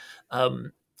Franco.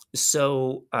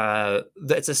 So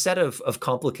it's a set of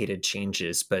complicated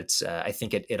changes, but I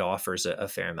think it offers a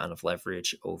fair amount of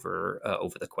leverage over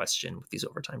the question with these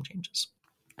overtime changes.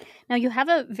 Now, you have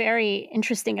a very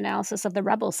interesting analysis of the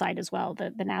rebel side as well,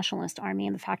 the nationalist army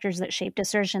and the factors that shaped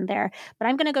desertion there. But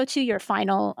I'm going to go to your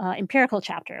final empirical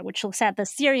chapter, which looks at the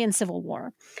Syrian civil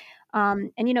war.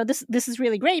 And this is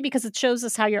really great because it shows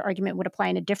us how your argument would apply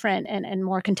in a different and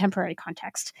more contemporary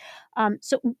context.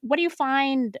 So what do you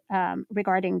find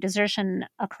regarding desertion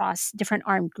across different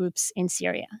armed groups in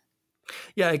Syria?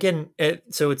 Yeah, again,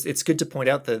 so it's good to point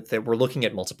out that we're looking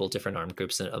at multiple different armed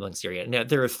groups among Syria. Now,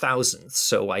 there are thousands,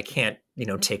 so I can't,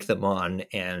 take them on.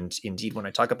 And indeed, when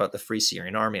I talk about the Free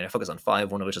Syrian Army, and I focus on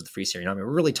 5, one of which is the Free Syrian Army,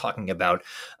 we're really talking about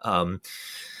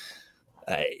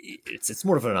it's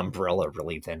more of an umbrella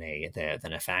really than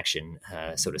a faction,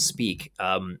 so to speak.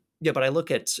 But I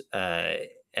look at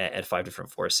 5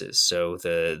 different forces. So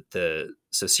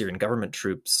so Syrian government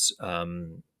troops,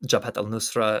 Jabhat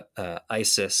al-Nusra,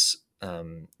 ISIS,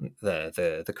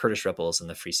 the Kurdish rebels, and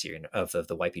the Free Syrian of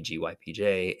the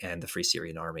YPG, and the Free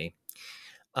Syrian Army,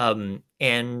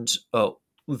 and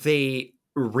they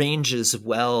range as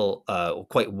well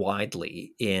quite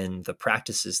widely in the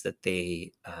practices that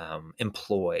they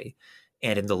employ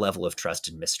and in the level of trust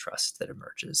and mistrust that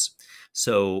emerges.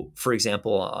 So, for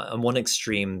example, on one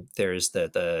extreme, there's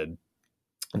in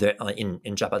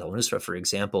Jabhat al-Nusra, for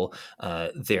example,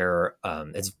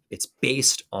 it's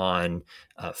based on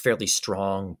fairly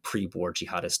strong pre-war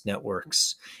jihadist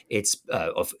networks. It's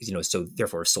so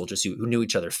therefore soldiers who knew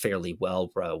each other fairly well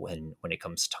when it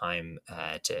comes time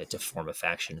to form a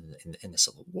faction in the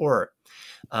civil war,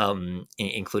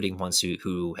 including ones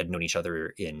who had known each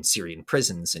other in Syrian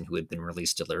prisons and who had been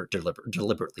released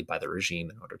deliberately by the regime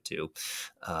in order to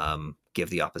give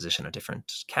the opposition a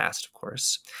different cast, of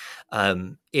course.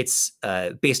 It's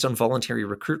based on voluntary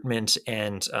recruitment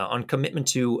and on commitment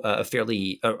to a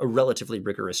relatively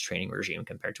rigorous training regime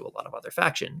compared to a lot of other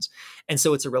factions. And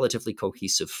so it's a relatively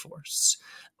cohesive force.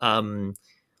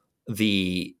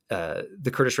 The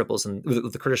Kurdish rebels and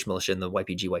the Kurdish militia and the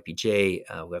YPG, who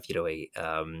have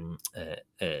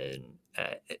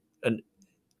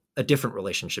a different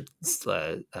relationship,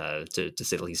 to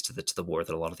say the least, to the war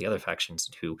than a lot of the other factions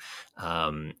who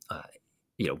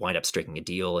wind up striking a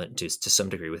deal and to some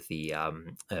degree with the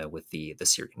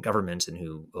Syrian government, and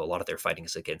who a lot of their fighting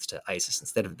is against ISIS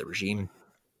instead of the regime.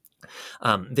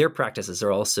 Their practices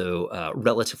are also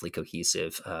relatively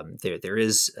cohesive. There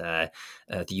is the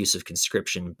use of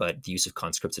conscription, but the use of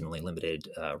conscripts in only limited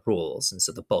roles. And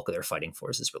so the bulk of their fighting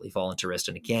force is really voluntarist.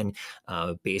 And again,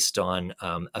 based on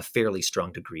a fairly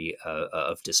strong degree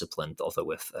of discipline, although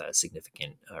with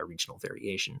significant regional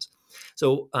variations.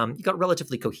 So you got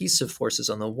relatively cohesive forces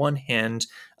on the one hand,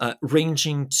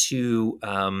 ranging to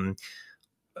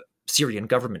Syrian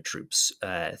government troops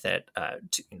where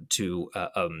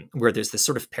there's this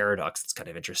sort of paradox that's kind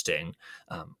of interesting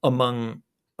among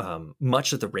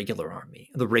much of the regular army,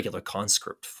 the regular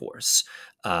conscript force.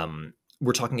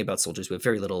 We're talking about soldiers who have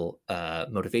very little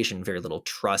motivation, very little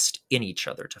trust in each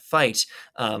other to fight.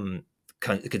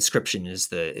 Conscription is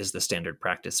the standard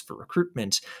practice for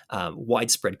recruitment.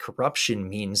 Widespread corruption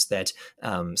means that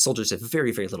soldiers have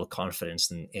very, very little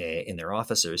confidence in their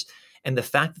officers. And the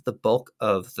fact that the bulk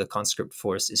of the conscript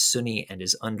force is Sunni and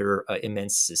is under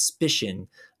immense suspicion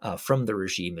from the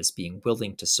regime as being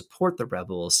willing to support the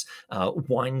rebels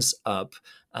winds up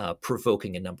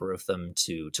provoking a number of them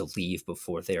to leave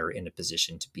before they're in a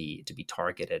position to be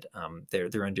targeted.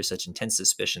 They're under such intense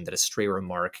suspicion that a stray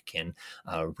remark can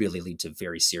really lead to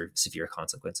very severe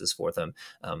consequences for them.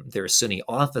 There are Sunni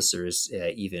officers,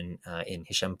 even in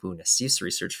Hishampour Nassif's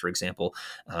research, for example,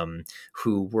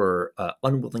 who were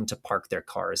unwilling to park their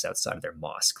cars outside of their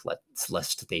mosque,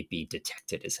 lest they be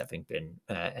detected as having been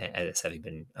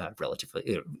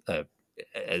relatively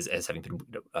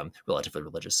relatively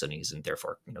religious Sunnis, and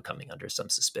therefore coming under some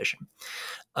suspicion.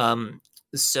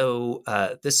 So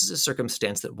this is a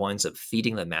circumstance that winds up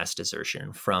feeding the mass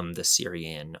desertion from the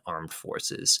Syrian armed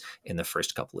forces in the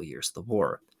first couple of years of the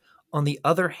war. On the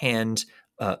other hand,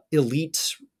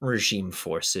 elite regime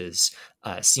forces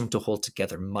seem to hold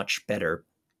together much better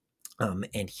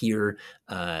And here,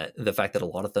 the fact that a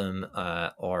lot of them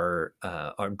are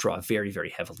draw very, very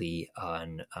heavily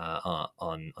on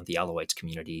the Alawites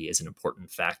community is an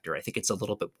important factor. I think it's a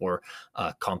little bit more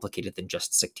complicated than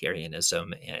just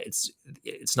sectarianism.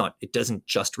 It's not. It doesn't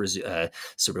just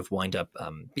sort of wind up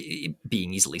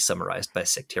being easily summarized by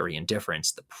sectarian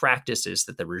difference. The practices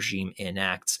that the regime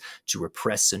enacts to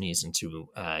repress Sunnis and to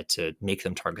make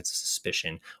them targets of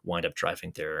suspicion wind up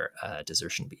driving their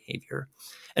desertion behavior.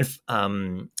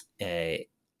 So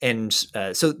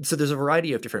there's a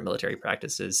variety of different military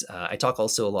practices. I talk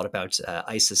also a lot about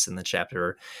ISIS in the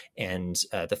chapter, and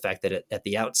the fact that at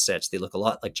the outset they look a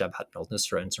lot like Jabhat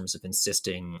al-Nusra in terms of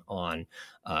insisting on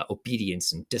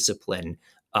obedience and discipline.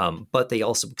 But they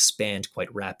also expand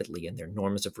quite rapidly, and their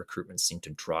norms of recruitment seem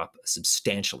to drop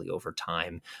substantially over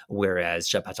time, whereas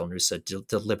Jabhat al-Nusra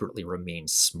deliberately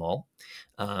remains small.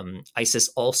 ISIS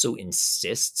also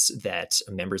insists that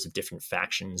members of different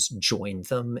factions join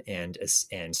them and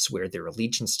swear their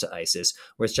allegiance to ISIS,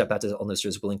 whereas Jabhat al-Nusra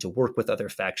is willing to work with other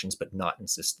factions but not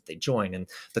insist that they join. And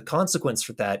the consequence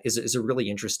for that is a really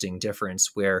interesting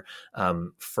difference where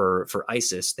for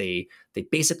ISIS, they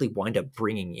basically wind up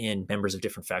bringing in members of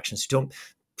different factions who don't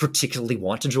particularly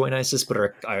want to join ISIS,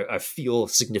 but I feel a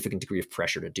significant degree of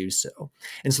pressure to do so,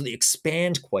 and so they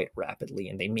expand quite rapidly,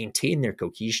 and they maintain their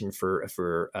cohesion for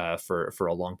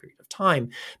a long period of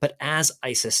time. But as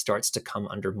ISIS starts to come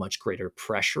under much greater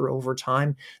pressure over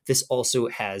time, this also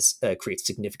creates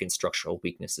significant structural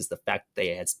weaknesses. The fact that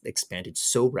they had expanded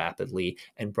so rapidly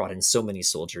and brought in so many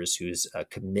soldiers whose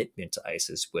commitment to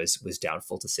ISIS was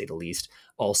doubtful, to say the least,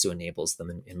 also enables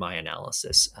them, in my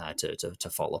analysis, to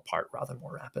fall apart rather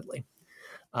more rapidly.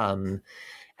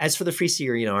 As for the Free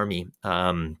Syrian Army,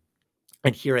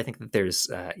 and here I think that there's,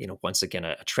 once again,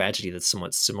 a tragedy that's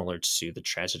somewhat similar to the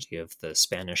tragedy of the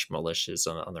Spanish militias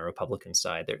on the Republican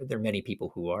side. There are many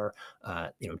people who are,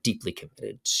 deeply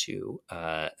committed to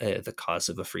the cause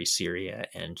of a free Syria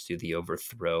and to the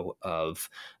overthrow of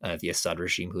the Assad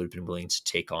regime, who had been willing to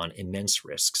take on immense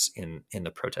risks in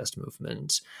the protest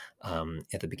movement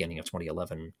at the beginning of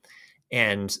 2011.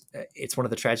 And it's one of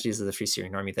the tragedies of the Free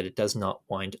Syrian Army that it does not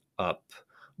wind up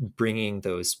bringing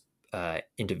those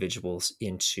individuals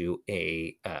into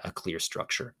a clear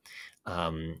structure,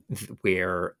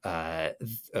 where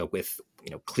with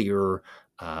clear,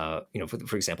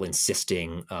 for example,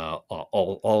 insisting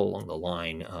all along the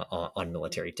line on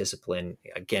military discipline.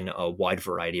 Again, a wide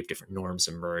variety of different norms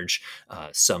emerge.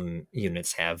 Some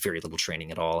units have very little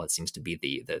training at all. It seems to be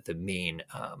the main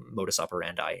modus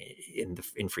operandi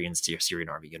in Free and Syrian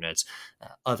Army units.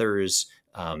 Others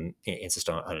insist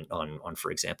on,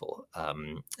 for example,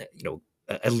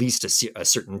 at least a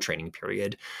certain training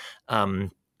period.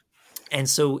 And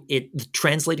so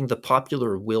translating the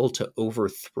popular will to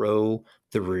overthrow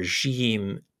the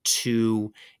regime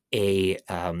to a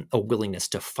willingness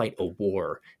to fight a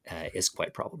war is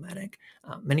quite problematic.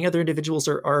 Many other individuals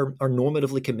are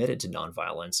normatively committed to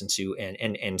nonviolence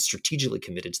and strategically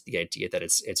committed to the idea that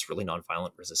it's really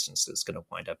nonviolent resistance that's going to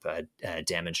wind up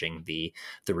damaging the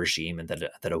regime, and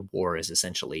that a war is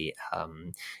essentially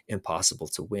impossible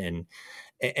to win.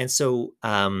 And so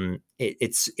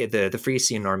the Free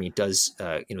Syrian Army does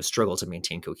struggle to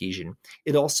maintain cohesion.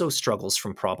 It also struggles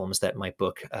from problems that my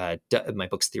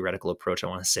book's theoretical approach, I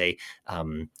want to say,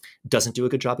 doesn't do a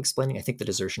good job explaining. I think the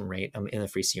desertion rate in the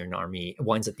Free Syrian Army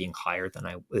winds up being higher than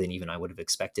even I would have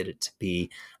expected it to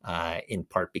be, in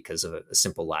part because of a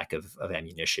simple lack of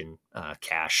ammunition,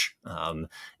 cash,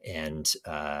 and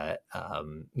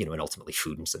ultimately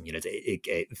food in some units.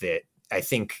 I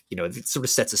think, it sort of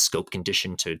sets a scope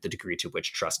condition to the degree to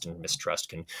which trust and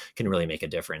mistrust can really make a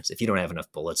difference. If you don't have enough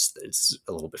bullets, it's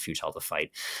a little bit futile to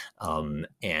fight. And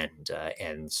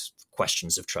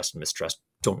questions of trust and mistrust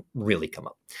don't really come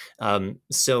up.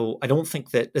 So I don't think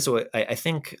that, so I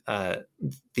think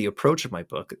the approach of my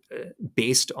book,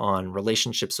 based on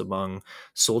relationships among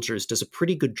soldiers, does a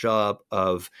pretty good job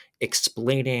of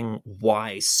explaining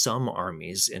why some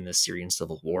armies in the Syrian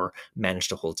civil war managed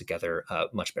to hold together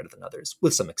much better than others,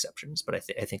 with some exceptions. But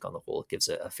I think on the whole, it gives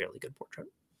a fairly good portrait.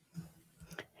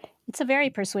 It's a very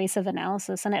persuasive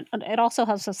analysis, and it also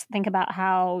helps us think about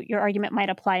how your argument might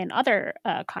apply in other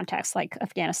contexts like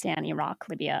Afghanistan, Iraq,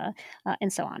 Libya,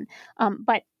 and so on.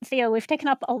 But Theo, we've taken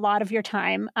up a lot of your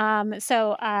time.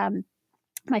 So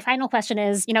my final question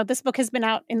is, this book has been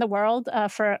out in the world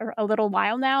for a little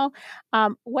while now.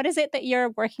 What is it that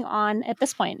you're working on at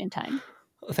this point in time?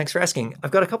 Well, thanks for asking. I've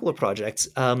got a couple of projects.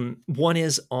 One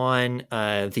is on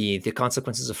the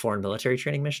consequences of foreign military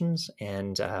training missions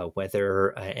and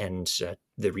whether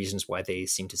the reasons why they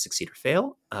seem to succeed or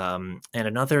fail. And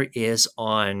another is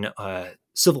on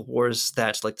civil wars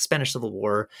that, like the Spanish Civil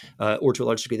War, or to a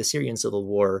large degree the Syrian Civil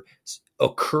War,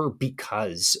 occur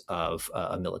because of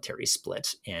a military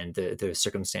split and the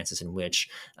circumstances in which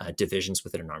divisions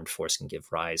within an armed force can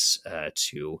give rise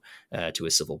to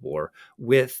a civil war,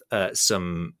 with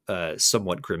some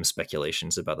somewhat grim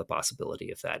speculations about the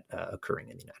possibility of that occurring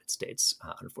in the United States,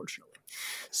 unfortunately.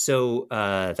 So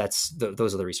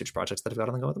those are the research projects that I've got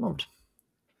on the go at the moment.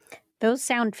 Those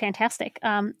sound fantastic.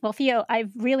 Well, Theo,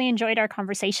 I've really enjoyed our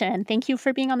conversation. Thank you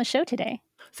for being on the show today.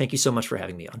 Thank you so much for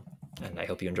having me on. And I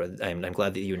hope you enjoyed it. I'm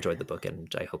glad that you enjoyed the book,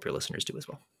 and I hope your listeners do as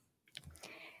well.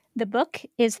 The book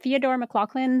is Theodore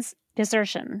McLaughlin's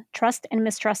Desertion, Trust and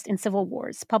Mistrust in Civil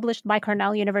Wars, published by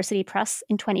Cornell University Press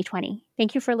in 2020.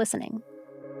 Thank you for listening.